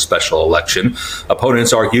of hold a special election.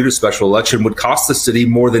 Opponents argued a special election would cost the city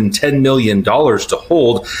more than $10 million to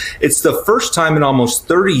hold. It's the first time in almost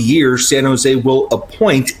 30 years San Jose will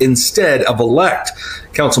appoint instead of elect.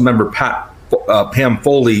 Councilmember Pam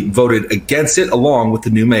Foley voted against it along with the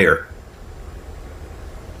new mayor.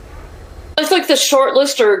 It's a like the short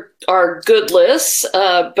list are good lists,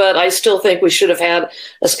 but I still think we should have had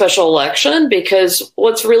a special election, because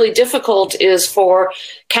what's really difficult is for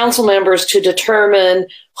council members to determine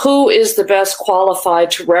who is the best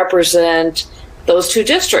qualified to represent those two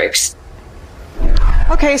districts.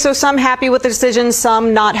 Okay, so some happy with the decision,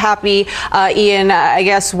 some not happy. Ian, I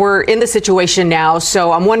guess we're in the situation now,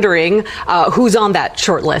 so I'm wondering who's on that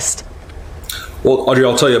short list. Well, Audrey,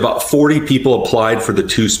 I'll tell you, about 40 people applied for the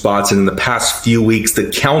 2 spots, and in the past few weeks, the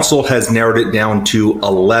council has narrowed it down to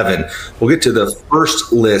 11. We'll get to the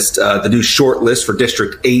first list, the new short list for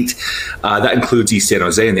District 8. That includes East San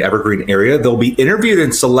Jose and the Evergreen area. They'll be interviewed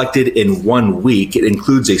and selected in 1 week. It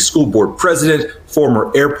includes a school board president,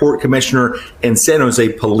 former airport commissioner, and San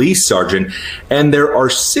Jose police sergeant. And there are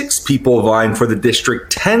 6 people vying for the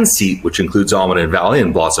District 10 seat, which includes Almaden Valley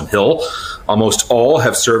and Blossom Hill. Almost all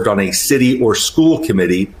have served on a city or school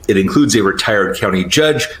committee. It includes a retired county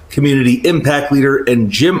judge, community impact leader, and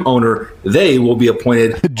gym owner. They will be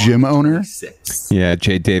appointed. Gym owner? Yeah,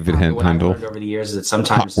 J. David What I've learned over the years is that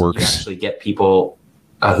sometimes you actually get people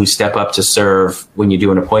who step up to serve when you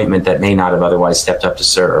do an appointment that may not have otherwise stepped up to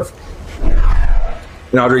serve.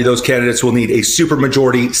 And Audrey, those candidates will need a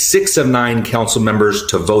supermajority, 6 of 9 council members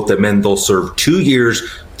to vote them in. They'll serve 2 years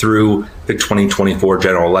through the 2024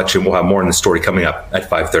 general election. We'll have more in the story coming up at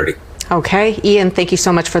 5:30. Okay, Ian, thank you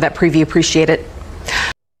so much for that preview. Appreciate it.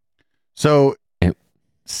 So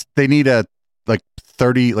they need a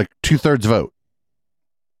 2/3 vote.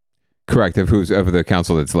 Correct, of the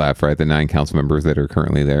council that's left, right? The 9 council members that are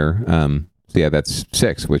currently there. So yeah, that's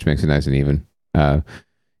 6, which makes it nice and even.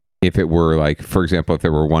 If it were for example, if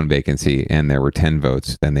there were 1 vacancy and there were 10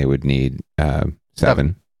 votes, then they would need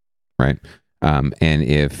 7, right? And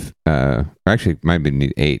if actually might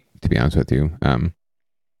need 8, to be honest with you,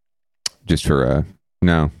 just for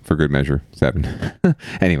good measure, 7.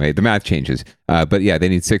 Anyway, the math changes, but yeah, they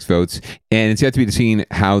need 6 votes, and it's yet to be seen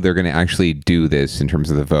how they're going to actually do this in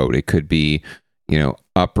terms of the vote. It could be,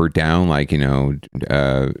 up or down,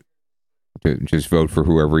 just vote for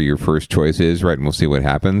whoever your first choice is, right? And we'll see what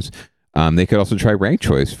happens. They could also try ranked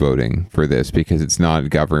choice voting for this, because it's not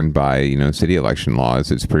governed by, city election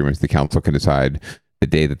laws. It's pretty much the council can decide the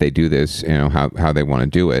day that they do this, how they want to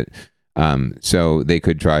do it. So they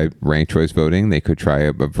could try ranked choice voting. They could try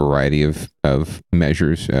a variety of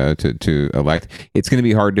measures to elect. It's going to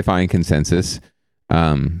be hard to find consensus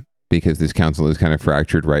because this council is kind of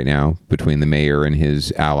fractured right now between the mayor and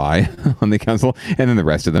his ally on the council, and then the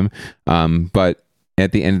rest of them. But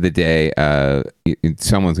at the end of the day,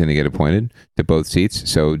 someone's going to get appointed to both seats.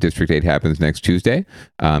 So District 8 happens next Tuesday.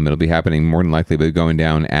 It'll be happening more than likely, but going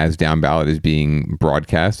down as down ballot is being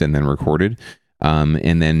broadcast and then recorded.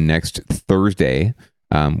 And then next Thursday,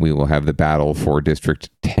 we will have the battle for District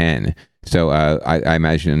 10. So I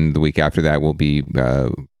imagine the week after that, we'll be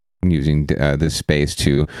using this space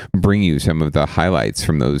to bring you some of the highlights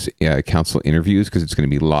from those council interviews, because it's going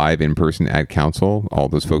to be live in person at council. All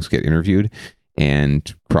those folks get interviewed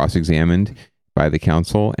and cross-examined by the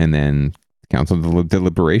council, and then council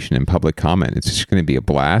deliberation and public comment. It's just going to be a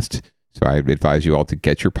blast. So I advise you all to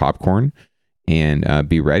get your popcorn and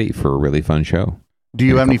be ready for a really fun show. Do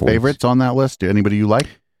you have any favorites on that list? Anybody you like?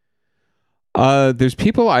 There's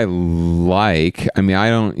people I like. I mean, I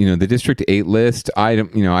don't, the District 8 list, I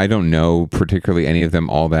don't know particularly any of them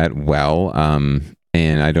all that well.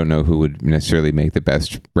 And I don't know who would necessarily make the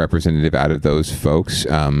best representative out of those folks.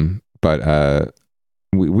 But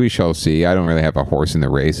we shall see. I don't really have a horse in the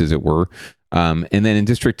race, as it were. And then in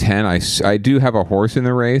District 10, I do have a horse in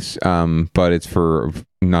the race, but it's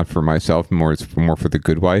not for myself, it's more for the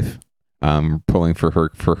good wife, pulling for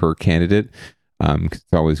her candidate. 'Cause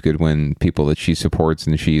it's always good when people that she supports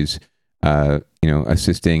and she's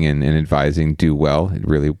assisting and advising do well. It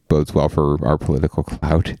really bodes well for our political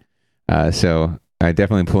clout. So I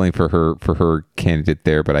definitely pulling for her candidate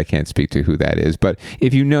there, but I can't speak to who that is. But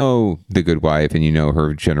if you know the good wife and you know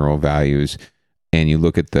her general values, and you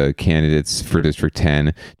look at the candidates for District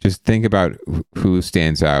 10, just think about who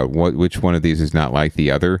stands out, which one of these is not like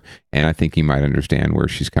the other, and I think you might understand where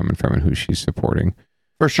she's coming from and who she's supporting.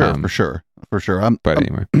 For sure. But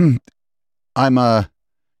anyway, I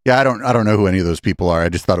don't know who any of those people are. I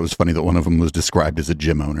just thought it was funny that one of them was described as a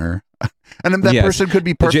gym owner, and that person could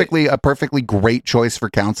be a perfectly great choice for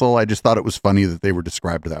council. I just thought it was funny that they were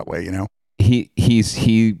described that way.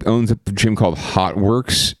 He owns a gym called Hot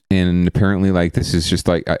Works, and apparently this is just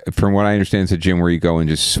from what I understand, it's a gym where you go and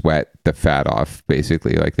just sweat the fat off,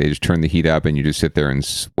 basically. They just turn the heat up and you just sit there and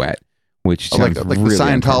sweat, which sounds like really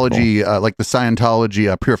the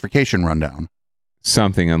Scientology purification rundown.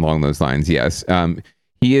 Something along those lines. Yes.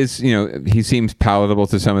 He is, he seems palatable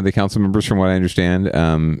to some of the council members, from what I understand.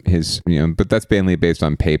 But that's mainly based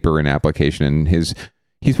on paper and application. And he's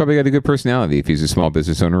probably got a good personality. If he's a small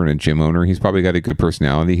business owner and a gym owner, he's probably got a good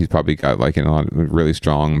personality. He's probably got like a lot of really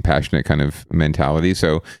strong, passionate kind of mentality.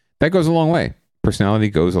 So that goes a long way.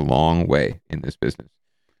 Personality goes a long way in this business.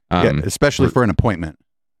 Especially for an appointment.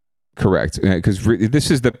 Correct, because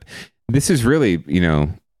this is really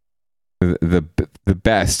the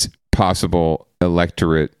best possible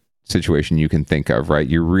electorate situation you can think of, right?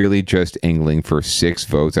 You're really just angling for 6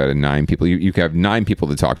 votes out of 9 people. You have 9 people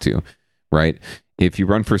to talk to, right? If you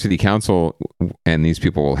run for city council, and these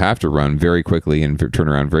people will have to run very quickly and turn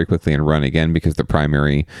around very quickly and run again, because the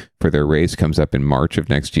primary for their race comes up in March of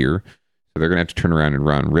next year, so they're going to have to turn around and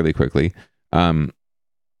run really quickly.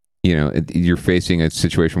 You're facing a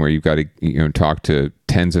situation where you've got to talk to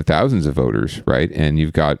tens of thousands of voters, right? And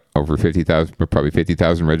you've got over 50,000, probably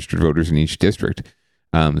 50,000 registered voters in each district.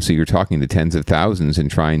 So you're talking to tens of thousands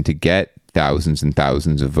and trying to get thousands and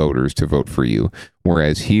thousands of voters to vote for you.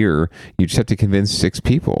 Whereas here, you just have to convince 6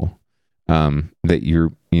 people that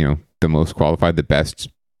you're, the most qualified, the best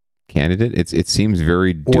candidate. It seems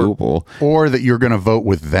very doable. Or that you're going to vote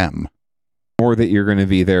with them. Or that you're going to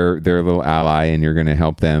be their little ally, and you're going to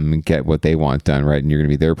help them get what they want done, right? And you're going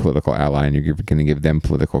to be their political ally, and you're going to give them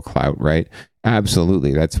political clout, right?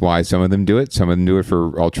 Absolutely. That's why some of them do it. Some of them do it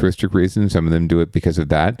for altruistic reasons. Some of them do it because of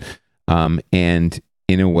that. And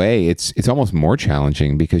in a way, it's almost more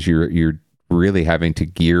challenging, because you're really having to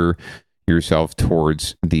gear yourself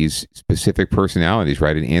towards these specific personalities,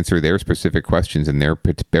 right? And answer their specific questions and their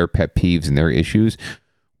pet peeves and their issues.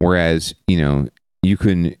 Whereas, you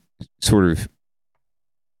can sort of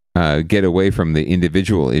get away from the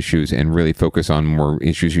individual issues and really focus on more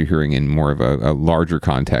issues you're hearing in more of a larger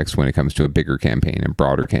context when it comes to a bigger campaign, a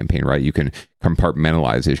broader campaign, right? You can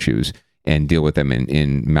compartmentalize issues and deal with them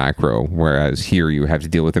in macro, whereas here you have to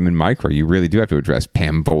deal with them in micro. You really do have to address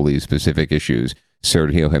Pam Boley's specific issues,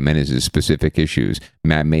 Sergio Jimenez's specific issues,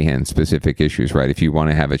 Matt Mahan's specific issues, right? If you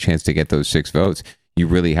want to have a chance to get those 6 votes, you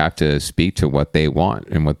really have to speak to what they want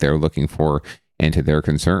and what they're looking for and to their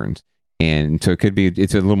concerns. And so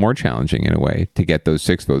it's a little more challenging in a way to get those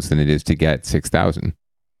 6 votes than it is to get 6,000.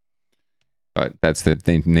 But that's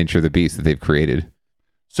the nature of the beast that they've created.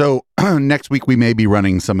 So next week we may be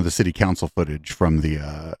running some of the city council footage from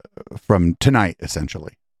from tonight,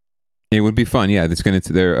 essentially. It would be fun. Yeah, it's going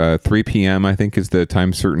to 3 p.m. I think is the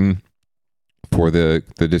time certain for the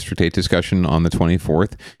District 8 discussion on the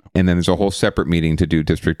 24th. And then there's a whole separate meeting to do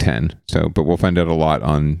District 10. But we'll find out a lot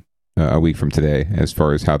on a week from today as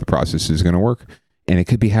far as how the process is going to work. And it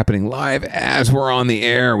could be happening live as we're on the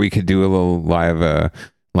air. We could do a little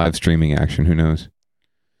live streaming action. Who knows?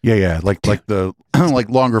 Yeah. Like the like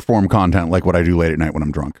longer form content, like what I do late at night when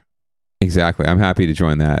I'm drunk. Exactly. I'm happy to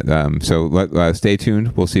join that. So stay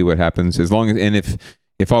tuned. We'll see what happens. As long as, and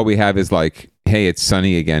if all we have is like, hey, it's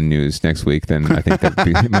sunny again news next week, then I think that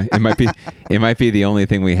it might be the only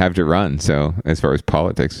thing we have to run. So as far as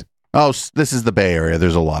politics. Oh, this is the Bay Area.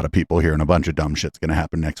 There's a lot of people here, and a bunch of dumb shit's going to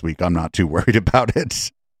happen next week. I'm not too worried about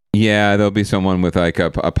it. Yeah, there'll be someone with like a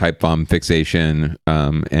pipe bomb fixation,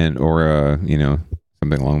 or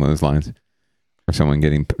something along those lines, or someone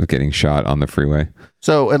getting shot on the freeway.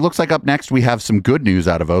 So it looks like up next we have some good news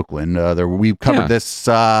out of Oakland. We've covered this.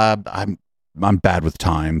 I'm bad with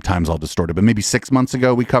time. Time's all distorted, but maybe 6 months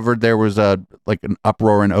ago we covered there was an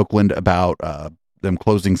uproar in Oakland about them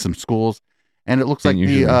closing some schools. And it looks like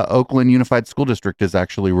the Oakland Unified School District is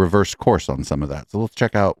actually reversed course on some of that. So let's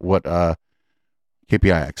check out what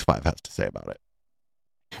KPIX5 has to say about it.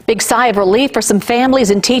 Big sigh of relief for some families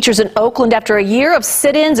and teachers in Oakland after a year of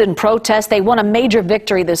sit-ins and protests. They won a major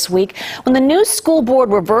victory this week when the new school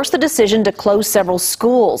board reversed the decision to close several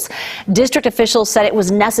schools. District officials said it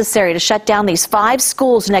was necessary to shut down these 5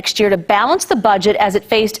 schools next year to balance the budget as it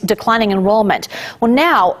faced declining enrollment. Well,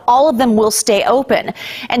 now all of them will stay open.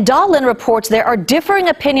 And Dahlin reports there are differing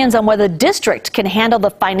opinions on whether the district can handle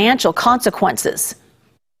the financial consequences.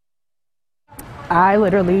 I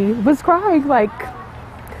literally was crying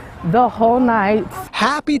the whole night.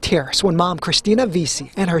 Happy tears when mom Christina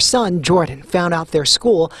Visi and her son Jordan found out their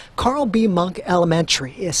school, Carl B. Monk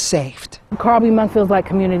Elementary, is saved. Carl B. Monk feels like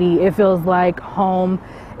community. It feels like home.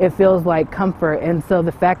 It feels like comfort. And so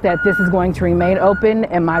the fact that this is going to remain open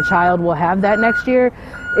and my child will have that next year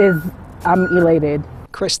I'm elated.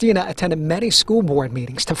 Christina attended many school board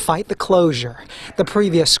meetings to fight the closure. The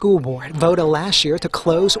previous school board voted last year to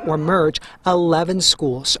close or merge 11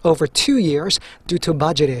 schools over 2 years due to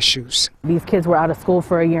budget issues. These kids were out of school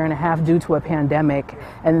for a year and a half due to a pandemic,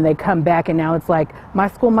 and then they come back and now it's like, my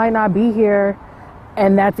school might not be here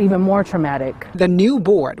and that's even more traumatic. The new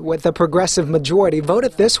board, with a progressive majority,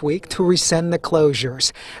 voted this week to rescind the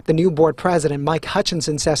closures. The new board president, Mike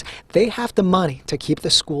Hutchinson, says they have the money to keep the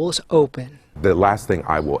schools open. The last thing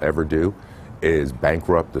I will ever do is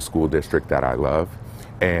bankrupt the school district that I love,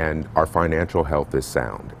 and our financial health is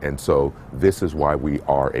sound. And so this is why we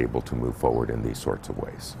are able to move forward in these sorts of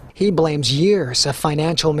ways. He blames years of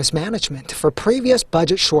financial mismanagement for previous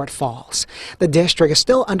budget shortfalls. The district is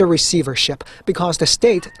still under receivership because the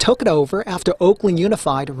state took it over after Oakland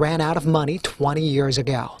Unified ran out of money 20 years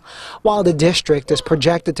ago. While the district is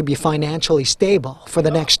projected to be financially stable for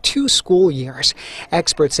the next 2 school years,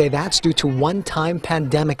 experts say that's due to one-time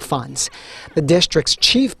pandemic funds. The district's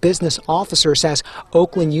chief business officer says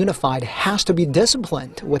Oakland Unified has to be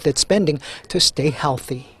disciplined with its spending to stay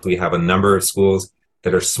healthy. We have a number of schools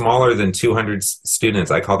that are smaller than 200 students.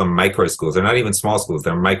 I call them micro schools. They're not even small schools,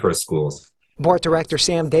 they're micro schools. Board Director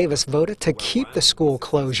Sam Davis voted to keep the school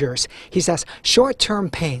closures. He says short-term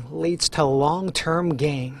pain leads to long-term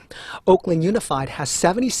gain. Oakland Unified has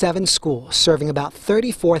 77 schools serving about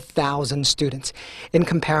 34,000 students. In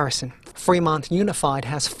comparison, Fremont Unified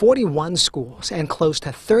has 41 schools and close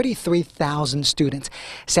to 33,000 students.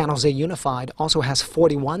 San Jose Unified also has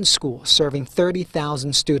 41 schools serving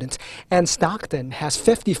 30,000 students. And Stockton has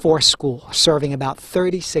 54 schools serving about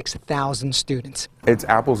 36,000 students. It's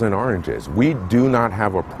apples and oranges. We do not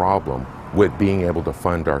have a problem with being able to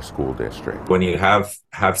fund our school district. When you have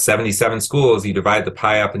 77 schools, you divide the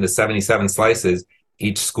pie up into 77 slices.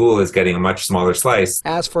 Each school is getting a much smaller slice.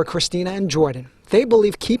 As for Christina and Jordan, they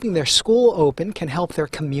believe keeping their school open can help their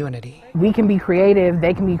community. We can be creative,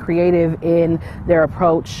 they can be creative in their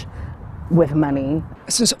approach with money.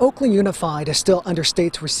 Since Oakland Unified is still under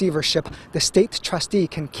state receivership, the state trustee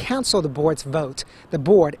can cancel the board's vote. The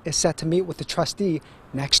board is set to meet with the trustee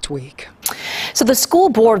next week. So the school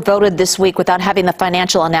board voted this week without having the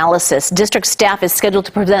financial analysis. District staff is scheduled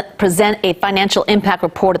to present a financial impact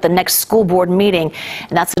report at the next school board meeting,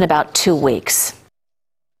 and that's in about 2 weeks.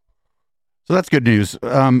 So that's good news.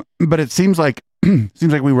 But it seems like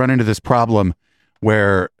we run into this problem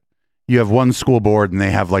where you have one school board and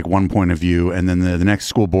they have like one point of view, and then the next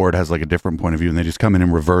school board has like a different point of view, and they just come in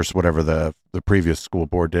and reverse whatever the previous school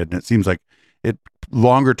board did. And it seems like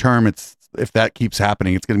longer term, if that keeps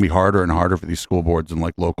happening, it's going to be harder and harder for these school boards and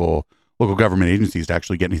like local government agencies to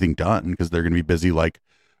actually get anything done, because they're going to be busy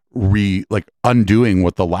undoing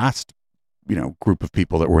what the last group of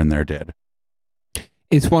people that were in there did.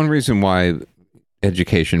 It's one reason why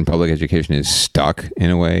public education is stuck in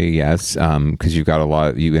a way, yes, because you've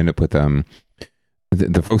got you end up with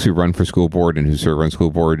the folks who run for school board and who serve on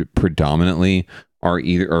school board predominantly are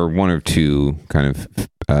one of two kind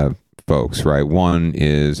of folks, right? One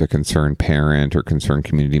is a concerned parent or concerned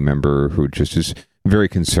community member who just is very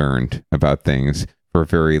concerned about things for a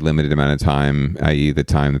very limited amount of time, i.e. the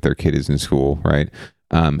time that their kid is in school, right?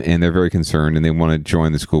 And they're very concerned, and they want to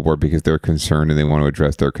join the school board because they're concerned and they want to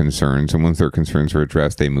address their concerns. And once their concerns are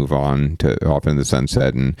addressed, they move on to off into the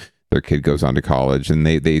sunset, and their kid goes on to college, and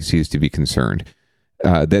they cease to be concerned.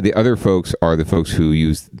 The other folks are the folks who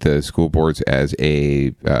use the school boards as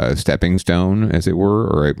a stepping stone, as it were,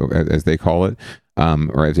 or as they call it,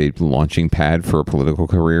 or as a launching pad for a political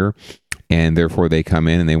career. And therefore, they come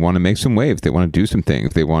in and they want to make some waves. They want to do some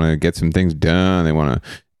things. They want to get some things done. They want to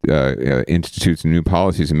institute some new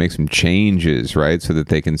policies and make some changes, right? So that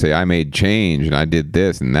they can say, I made change and I did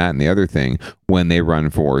this and that and the other thing when they run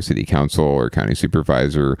for city council or county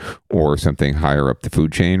supervisor or something higher up the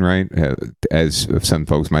food chain, right? As some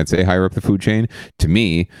folks might say, higher up the food chain. To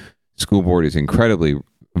me, school board is incredibly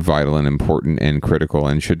vital and important and critical,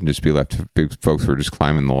 and shouldn't just be left to big folks who are just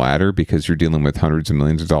climbing the ladder, because you're dealing with hundreds of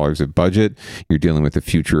millions of dollars of budget. You're dealing with the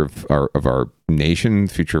future of our nation,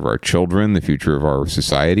 the future of our children, the future of our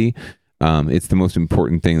society. It's the most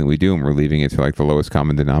important thing that we do, and we're leaving it to like the lowest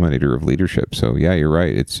common denominator of leadership. So yeah, you're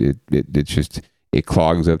right. It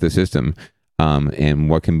clogs up the system. And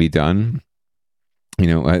what can be done,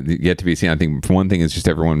 yet to be seen. I think one thing is just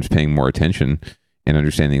everyone's paying more attention and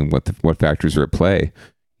understanding what factors are at play.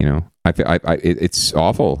 It's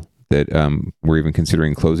awful that we're even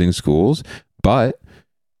considering closing schools, but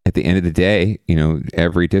at the end of the day,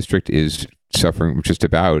 every district is suffering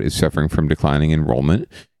from declining enrollment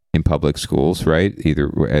in public schools, right?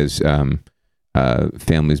 Either as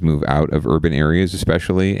families move out of urban areas,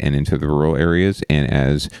 especially, and into the rural areas, and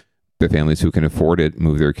as the families who can afford it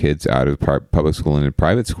move their kids out of public school into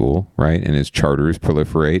private school, right? And as charters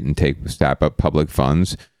proliferate and snap up public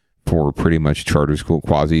funds for pretty much charter school,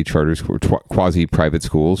 quasi private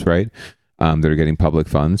schools, right? That are getting public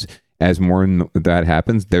funds. As more that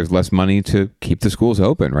happens, there's less money to keep the schools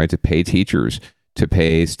open, right? To pay teachers, to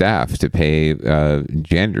pay staff, to pay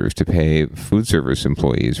janitors, to pay food service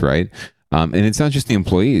employees, right? And it's not just the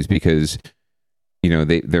employees, because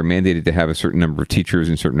they're mandated to have a certain number of teachers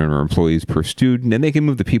and a certain number of employees per student, and they can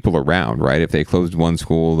move the people around, right? If they closed one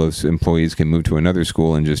school, those employees can move to another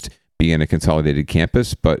school and just be in a consolidated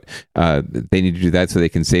campus, but they need to do that so they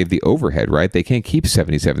can save the overhead, right? They can't keep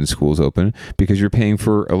 77 schools open because you're paying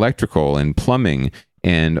for electrical and plumbing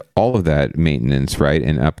and all of that maintenance, right?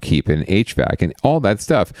 And upkeep and HVAC and all that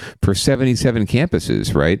stuff for 77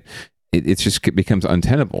 campuses, right? It just becomes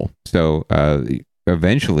untenable. So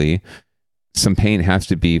eventually some pain has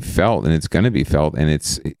to be felt, and it's going to be felt. And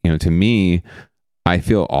it's, to me, I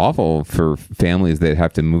feel awful for families that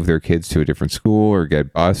have to move their kids to a different school or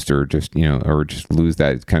get bused or just, or just lose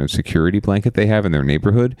that kind of security blanket they have in their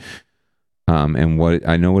neighborhood. And what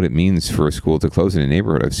I know what it means for a school to close in a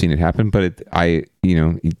neighborhood. I've seen it happen, but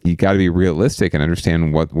you got to be realistic and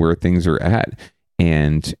understand where things are at.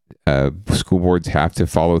 And school boards have to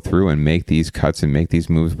follow through and make these cuts and make these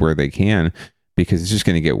moves where they can, because it's just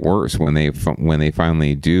going to get worse when they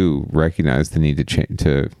finally do recognize the need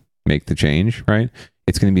to make the change, right?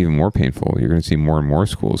 It's going to be even more painful. You're going to see more and more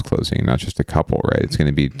schools closing, not just a couple, right? It's going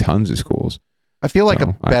to be tons of schools. I feel like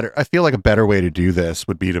a better way to do this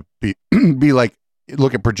would be to be like,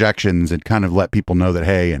 look at projections and kind of let people know that,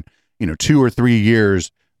 hey, in 2 or 3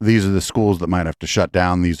 years, these are the schools that might have to shut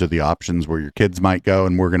down. These are the options where your kids might go,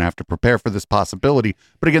 and we're going to have to prepare for this possibility.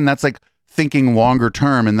 But again, that's like thinking longer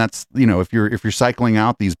term, and that's, if you're cycling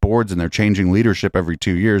out these boards and they're changing leadership every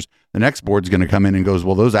 2 years, the next board's going to come in and goes,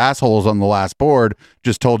 well, those assholes on the last board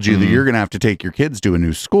just told you that you're going to have to take your kids to a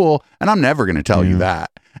new school, and I'm never going to tell you that.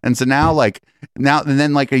 And so now and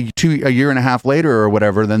then like a year and a half later or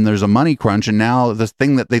whatever, then there's a money crunch, and now this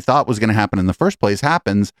thing that they thought was going to happen in the first place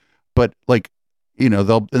happens, but like, then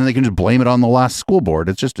they can just blame it on the last school board.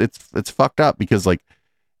 It's just it's fucked up, because like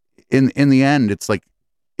in the end, it's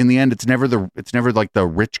never like the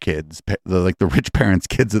rich kids, the rich parents'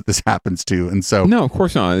 kids that this happens to. And so no, of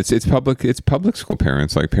course not. It's public school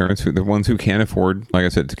parents, like parents the ones who can't afford, like I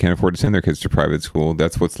said, can't afford to send their kids to private school.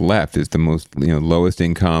 That's what's left, is the most lowest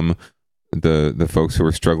income, the folks who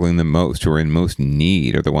are struggling the most, who are in most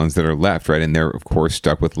need, are the ones that are left, right? And they're of course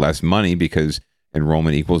stuck with less money, because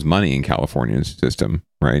enrollment equals money in California's system,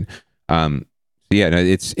 right?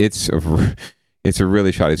 It's a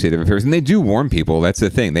really shoddy state of affairs, and they do warn people. That's the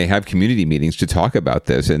thing. They have community meetings to talk about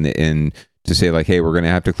this and to say like, hey, we're going to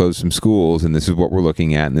have to close some schools, and this is what we're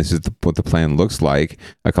looking at, and this is what the plan looks like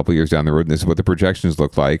a couple years down the road, and this is what the projections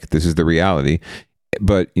look like. This is the reality.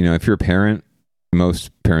 But if you're a parent,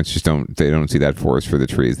 most parents just don't see that forest for the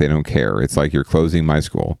trees. They don't care. It's like, you're closing my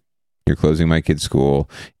school, you're closing my kid's school,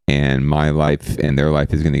 and my life and their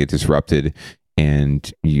life is going to get disrupted,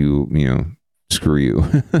 and screw you.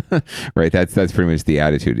 Right? That's pretty much the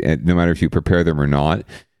attitude, and no matter if you prepare them or not.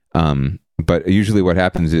 But usually what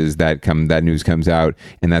happens is that news comes out,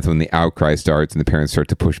 and that's when the outcry starts, and the parents start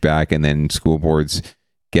to push back, and then school boards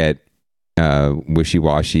get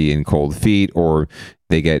wishy-washy and cold feet, or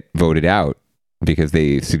they get voted out because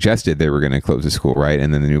they suggested they were going to close the school, right?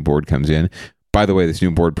 And then the new board comes in. By the way, this new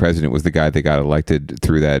board president was the guy that got elected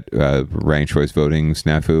through that ranked choice voting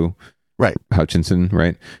snafu. Right. Hutchinson,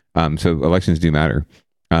 right? So elections do matter.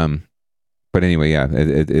 But anyway, yeah,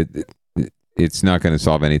 it's not going to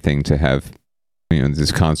solve anything to have,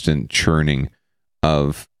 this constant churning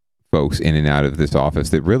of folks in and out of this office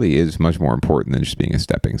that really is much more important than just being a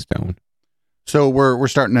stepping stone. So we're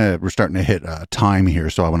starting to hit time here.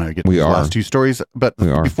 So I want to get to the last two stories. But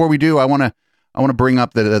before we do, I want to bring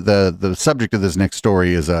up the subject of this next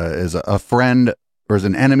story is a friend, or is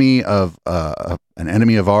an enemy of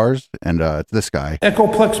ours, and it's this guy.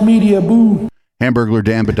 Echoplex Media, boo. Hamburglar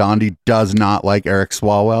Dan Bidandi does not like Eric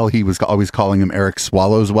Swalwell. He was always calling him Eric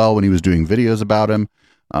Swallowswell when he was doing videos about him.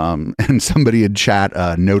 And somebody in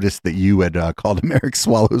chat noticed that you had called him Eric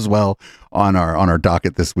Swallowswell on our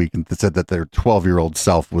docket this week, and said that their 12-year-old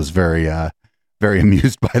self was very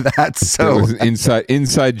amused by that. So it was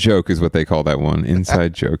inside joke is what they call that one.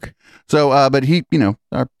 Inside joke. So, but he,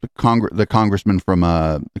 the congressman from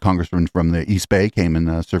the East Bay came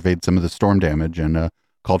and surveyed some of the storm damage and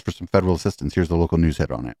called for some federal assistance. Here's the local news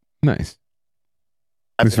hit on it. Nice.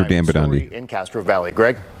 Mr. Dan Bidandi in Castro Valley.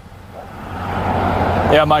 Greg.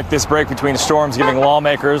 Yeah, Mike, this break between storms giving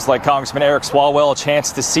lawmakers like Congressman Eric Swalwell a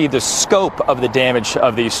chance to see the scope of the damage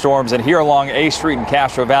of these storms. And here along A Street in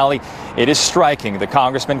Castro Valley, it is striking. The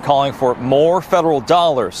congressman calling for more federal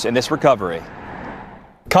dollars in this recovery.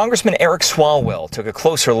 Congressman Eric Swalwell took a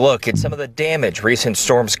closer look at some of the damage recent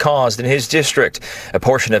storms caused in his district. A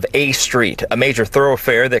portion of A Street, a major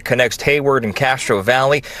thoroughfare that connects Hayward and Castro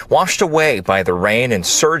Valley, washed away by the rain and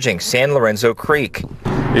surging San Lorenzo Creek.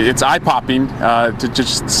 It's eye-popping to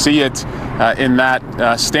just see it in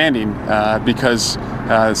that standing because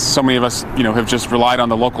so many of us, have just relied on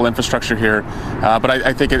the local infrastructure here. But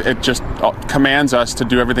I think it just commands us to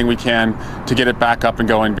do everything we can to get it back up and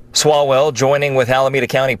going. Swalwell joining with Alameda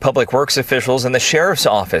County Public Works officials and the Sheriff's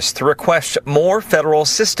Office to request more federal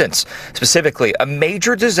assistance, specifically a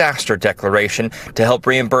major disaster declaration to help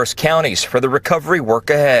reimburse counties for the recovery work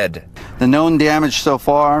ahead. The known damage so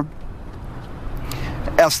far,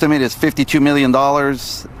 estimate is $52 million.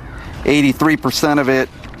 83%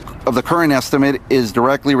 of the current estimate is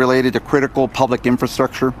directly related to critical public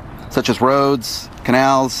infrastructure, such as roads,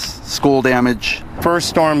 canals, school damage. First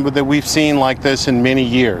storm that we've seen like this in many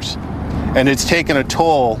years, and it's taken a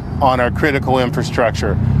toll on our critical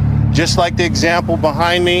infrastructure. Just like the example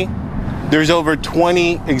behind me, there's over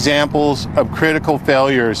 20 examples of critical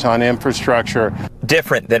failures on infrastructure.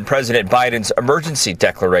 Different than President Biden's emergency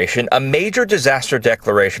declaration, a major disaster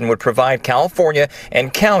declaration would provide California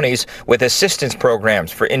and counties with assistance programs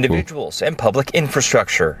for individuals and public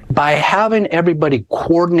infrastructure. By having everybody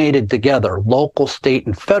coordinated together, local, state,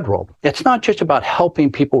 and federal, it's not just about helping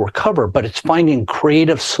people recover, but it's finding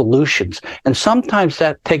creative solutions. And sometimes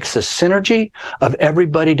that takes the synergy of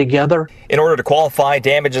everybody together. In order to qualify,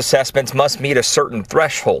 damage assessments must meet a certain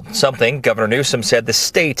threshold, something Governor Newsom said the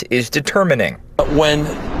state is determining. When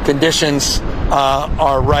conditions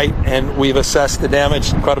are right and we've assessed the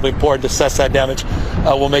damage, incredibly important to assess that damage,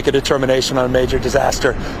 we'll make a determination on a major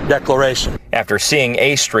disaster declaration. After seeing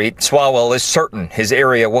A Street, Swalwell is certain his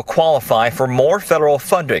area will qualify for more federal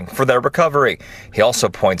funding for their recovery. He also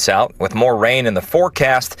points out, with more rain in the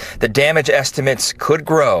forecast, the damage estimates could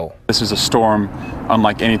grow. This is a storm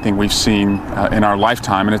unlike anything we've seen in our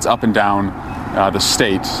lifetime, and it's up and down the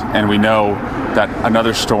state, and we know that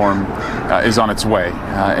another storm is on its way.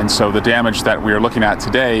 And so the damage that we are looking at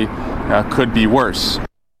today could be worse.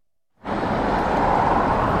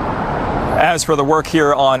 As for the work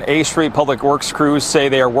here on A Street, Public Works crews say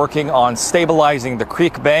they are working on stabilizing the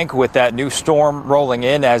creek bank with that new storm rolling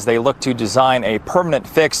in as they look to design a permanent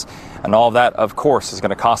fix. And all of that, of course, is going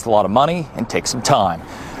to cost a lot of money and take some time.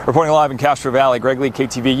 Reporting live in Castro Valley, Greg Lee,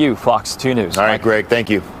 KTVU, Fox 2 News. All right, Greg, thank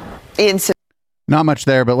you. Not much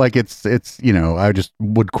there, but it's I just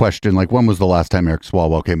would question, when was the last time Eric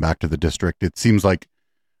Swalwell came back to the district? It seems like,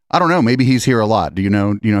 I don't know, maybe he's here a lot. Do you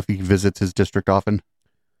know if he visits his district often?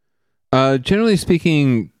 Generally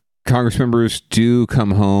speaking, Congress members do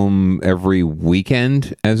come home every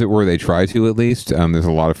weekend, as it were. They try to, at least. There's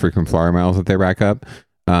a lot of frequent flyer miles that they rack up.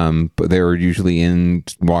 But they're usually in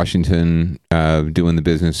Washington doing the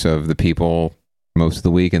business of the people most of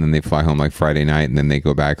the week, and then they fly home Friday night, and then they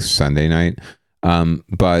go back Sunday night.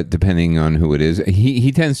 But depending on who it is,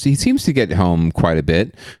 he seems to get home quite a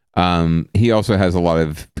bit. He also has a lot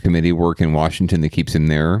of committee work in Washington that keeps him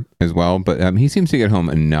there as well. But he seems to get home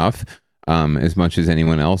enough, as much as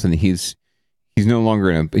anyone else. And he's no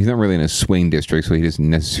longer he's not really in a swing district, so he doesn't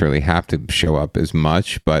necessarily have to show up as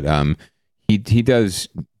much. But he does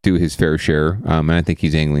do his fair share, and I think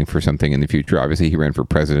he's angling for something in the future. Obviously, he ran for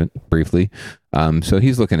president briefly, so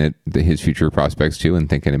he's looking at his future prospects too and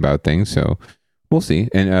thinking about things. So we'll see,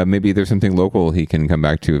 and maybe there's something local he can come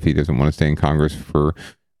back to if he doesn't want to stay in Congress for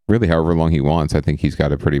really however long he wants. I think he's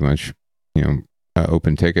got a pretty much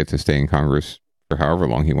open ticket to stay in Congress for however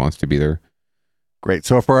long he wants to be there. Great.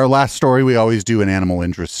 So for our last story, we always do an animal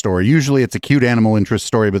interest story. Usually it's a cute animal interest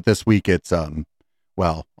story, but this week it's all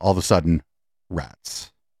of a sudden,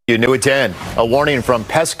 rats. New at 10, a warning from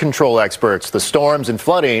pest control experts. The storms and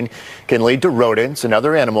flooding can lead to rodents and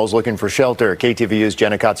other animals looking for shelter. KTVU's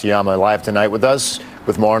Jenna Katsuyama live tonight with us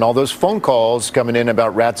with more on all those phone calls coming in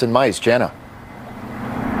about rats and mice. Jenna.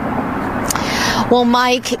 Well,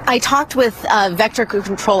 Mike, I talked with vector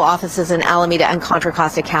control offices in Alameda and Contra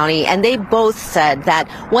Costa County, and they both said that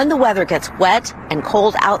when the weather gets wet and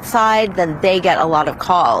cold outside, then they get a lot of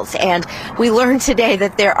calls. And we learned today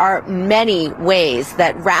that there are many ways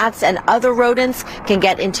that rats and other rodents can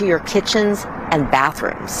get into your kitchens and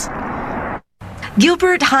bathrooms.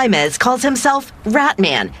 Gilbert Jaimez calls himself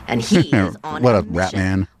Ratman, and he is on what a rat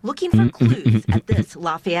man. Looking for clues at this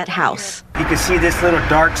Lafayette house. You can see this little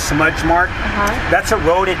dark smudge mark. That's a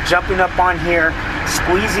rodent jumping up on here,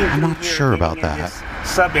 squeezing. I'm not sure about that.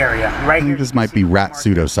 sub area right here. This might be rat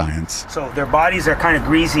pseudoscience. So their bodies are kind of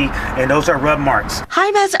greasy, and those are rub marks.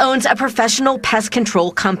 Jaimez owns a professional pest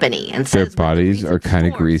control company and Their says bodies are kind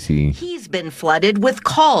of greasy. he's been flooded with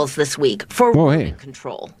calls this week for rodent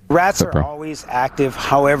control. Rats are always active.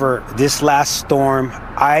 However, this last storm,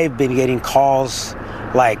 I've been getting calls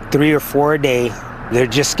like 3 or 4 a day. They're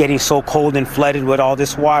just getting so cold and flooded with all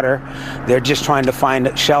this water. They're just trying to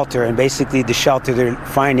find shelter, and basically the shelter they're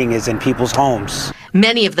finding is in people's homes.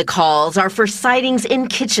 Many of the calls are for sightings in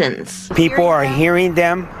kitchens. People are hearing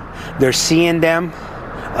them. They're seeing them.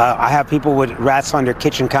 I have people with rats on their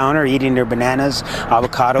kitchen counter eating their bananas,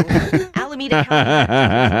 avocado. Alameda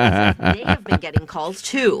County, they have been getting calls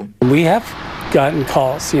too. We have gotten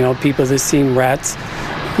calls, people that seen rats,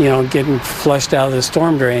 getting flushed out of the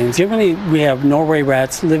storm drains. Generally, we have Norway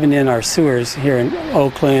rats living in our sewers here in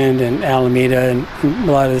Oakland and Alameda and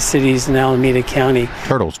a lot of the cities in Alameda County.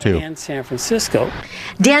 Turtles, too. And San Francisco.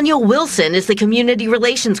 Daniel Wilson is the community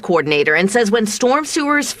relations coordinator and says when storm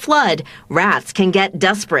sewers flood, rats can get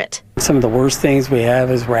desperate. Some of the worst things we have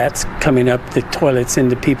is rats coming up the toilets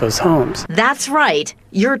into people's homes. That's right,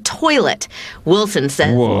 your toilet. Wilson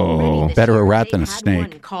says. Whoa, better a rat than a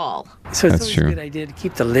snake. Call. So it's always a good idea to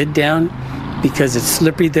keep the lid down because it's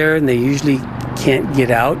slippery there and they usually can't get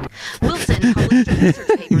out. Wilson published a research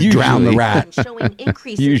paper You drown the rat. showing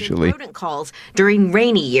increases in rodent calls during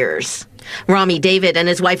rainy years. Rami David and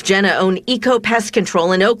his wife Jenna own Eco Pest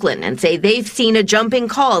Control in Oakland and say they've seen a jump in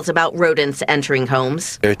calls about rodents entering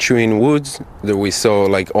homes. They're chewing woods. We saw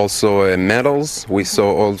also metals. We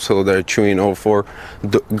saw also they're chewing all for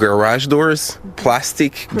garage doors.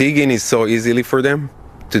 Plastic digging is so easily for them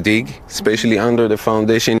to dig, especially under the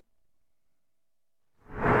foundation.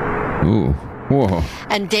 Ooh. Whoa.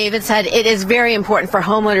 And David said it is very important for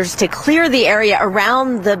homeowners to clear the area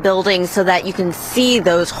around the building so that you can see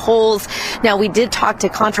those holes. Now, we did talk to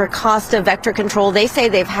Contra Costa Vector Control. They say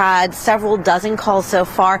they've had several dozen calls so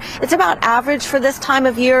far. It's about average for this time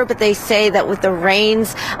of year, but they say that with the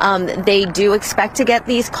rains, they do expect to get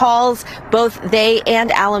these calls. Both they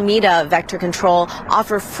and Alameda Vector Control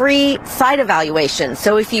offer free site evaluations.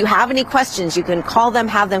 So if you have any questions, you can call them,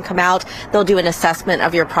 have them come out. They'll do an assessment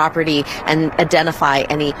of your property and identify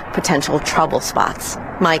any potential trouble spots.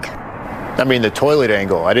 Mike? I mean, the toilet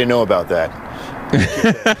angle. I didn't know about that.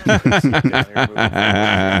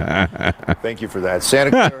 Thank you for that.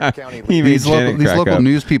 Santa Clara County. These local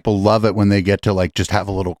news people love it when they get to just have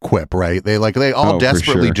a little quip, right? They all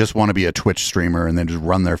desperately just want to be a Twitch streamer and then just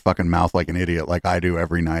run their fucking mouth like an idiot like I do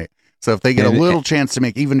every night. So if they get a little chance to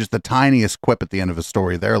make even just the tiniest quip at the end of a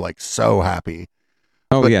story, they're so happy.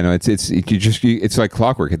 Oh, yeah, no, it's like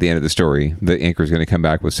clockwork at the end of the story. The anchor is going to come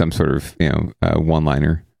back with some sort of,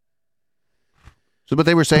 one-liner. So, but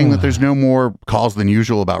they were saying that there's no more calls than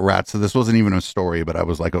usual about rats. So this wasn't even a story, but I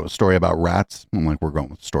was like, a story about rats. I'm like, we're going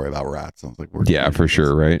with a story about rats. I was like, for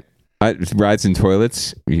sure, right? Rats and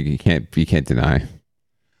toilets, you can't deny.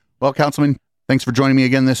 Well, Councilman, thanks for joining me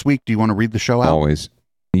again this week. Do you want to read the show out? Always.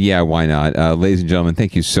 Yeah, why not? Ladies and gentlemen,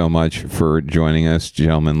 thank you so much for joining us,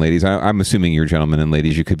 gentlemen, ladies. I'm assuming you're gentlemen and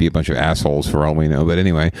ladies. You could be a bunch of assholes for all we know. But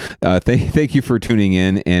anyway, thank you for tuning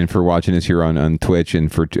in and for watching us here on Twitch and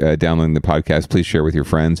for downloading the podcast. Please share with your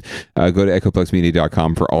friends. Go to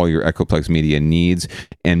echoplexmedia.com for all your Echoplex Media needs.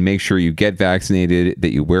 And make sure you get vaccinated,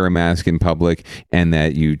 that you wear a mask in public, and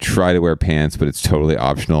that you try to wear pants, but it's totally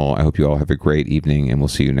optional. I hope you all have a great evening, and we'll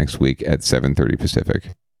see you next week at 7:30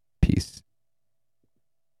 Pacific. Peace.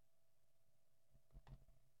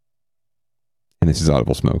 And this is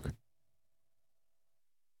Audible Smoke.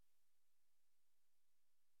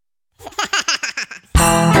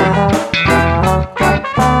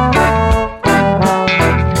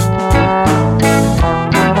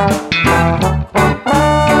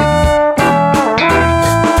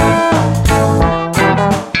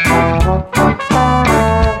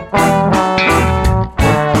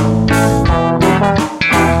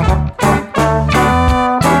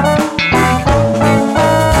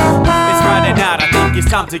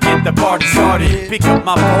 Time to get the party started. Pick up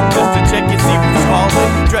my phone just to check and see who's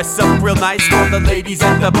calling. Dress up real nice for the ladies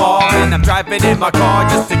at the bar, and I'm driving in my car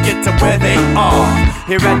just to get to where they are.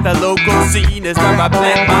 Here at the local scene is where I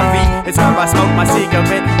plant my feet. It's where I smoke my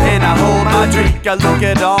cigarette and I hold my drink. I look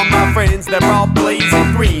at all my friends, they're all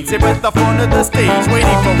blazing green. Here at the front of the stage,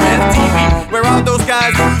 waiting for MTV. Where are those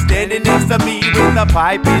guys who's standing next to me with a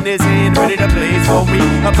pipe in his hand, ready to blaze for me?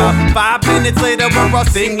 About 5 minutes later, we're all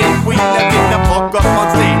singing Queen. Now get the fuck up on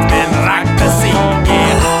stage, man, rock the scene,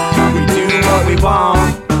 yeah. We do what we want,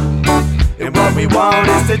 and what we want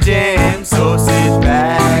is to jam. So sit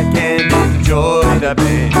back and enjoy the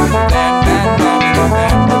band.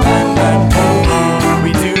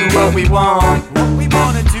 what we want, what we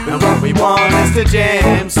wanna do, and what we want is to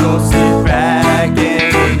jam. So sit back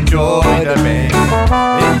and enjoy the band.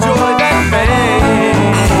 Enjoy that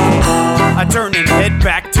band. I turn and head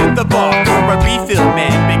back to the bar for a refill,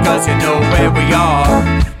 man, because you know where we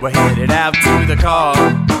are. We're headed out to the car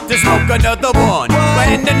to smoke another one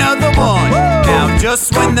and another one. Now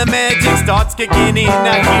just when the magic starts kicking in,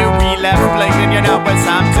 I hear relapse playing, you know it's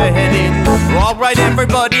time to head in. Alright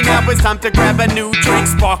everybody, now it's time to grab a new drink,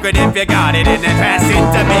 spark it if you got it, and then pass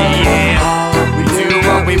it to me. Yeah, we do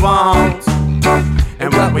what we want,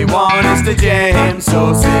 and what we want is to jam.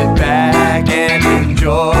 So sit back and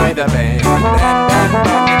enjoy the band.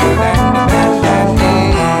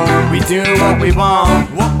 We do what we want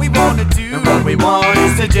to do, and what we want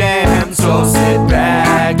is to jam. So sit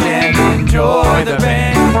back and enjoy the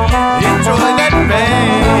band. Enjoy that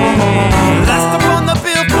band. Last up on the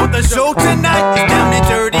bill for the show tonight is Down and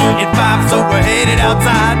Dirty at 5, so we're headed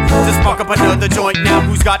outside to spark up another joint. Now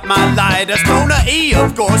who's got my lighter? Stoner E,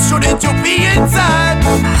 of course, shouldn't you be inside?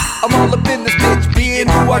 I'm all up in this bitch, being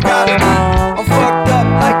who I gotta be. I'm fucked up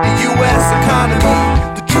like the U.S. economy.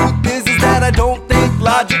 The truth is that I don't think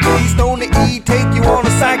logically. Stoner E take you on a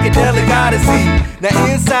psychedelic odyssey. Now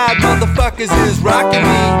inside motherfuckers is rocking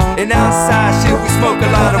me, and outside shit we smoke a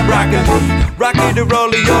lot of broccoli. Rocky the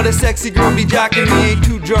roller, yo, that sexy girl be jocking me. Ain't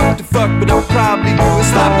too drunk to fuck, but I'll probably do it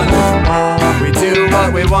sloppily. We do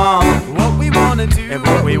what we wanna do, and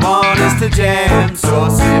what we want is to jam. So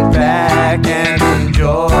sit back and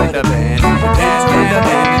enjoy the band. Enjoy the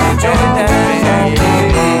band, enjoy the band.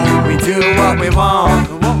 We do what we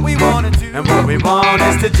want, and what we want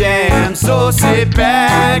is to jam. So sit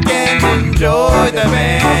back and enjoy the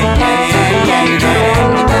band. Yeah, yeah,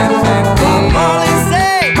 yeah. Marley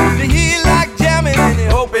say that he like jamming, and he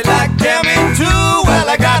hope he like jamming too. Well,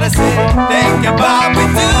 I gotta say, thank you, Bob, we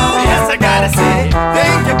do. Yes, I gotta say,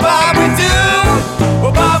 thank you, Bob, we do.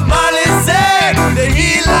 Well, Bob Marley said that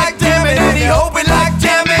he like jamming, and he hope he like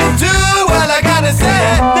jamming too. Well, I gotta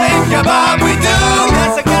say, thank you, Bob, we do.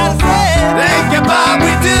 Yes, I gotta say, thank you, Bob,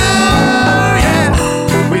 we do.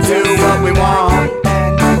 We do what we want,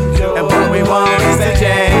 and what we want is to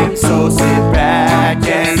jam. So sit back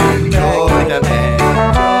and enjoy the band.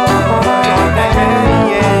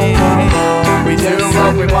 We do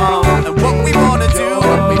what we want, and what we wanna do,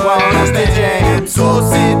 what we want is to jam. So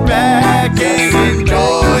sit back and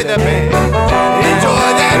enjoy the band.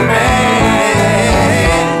 Enjoy that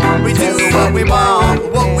band. We do what we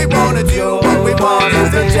wanna do, what we want is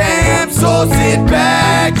to jam. So sit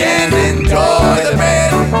back and enjoy the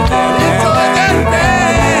band. Enjoy that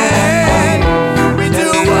band. We do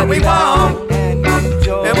what we want, and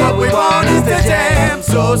what we want is to jam.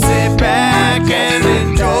 So sit back and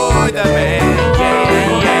enjoy the band. Yeah,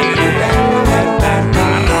 yeah, yeah.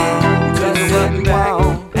 Just what we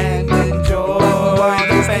want and enjoy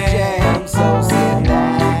the band. So sit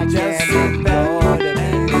back, just sit back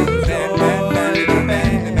and enjoy the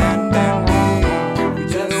band. We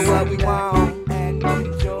just what we want and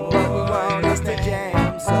enjoy what we want is to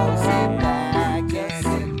jam. So sit back and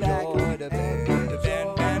enjoy the band.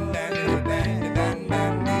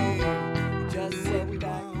 Just what we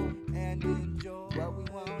want and enjoy what we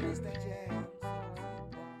want is to jam.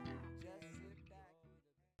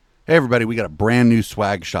 Hey everybody, we got a brand new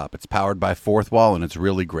swag shop. It's powered by Fourth Wall and it's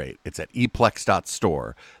really great. It's at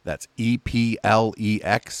eplex.store. That's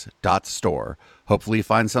EPLEX.store. Hopefully you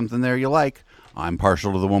find something there you like. I'm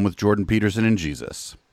partial to the one with Jordan Peterson and Jesus.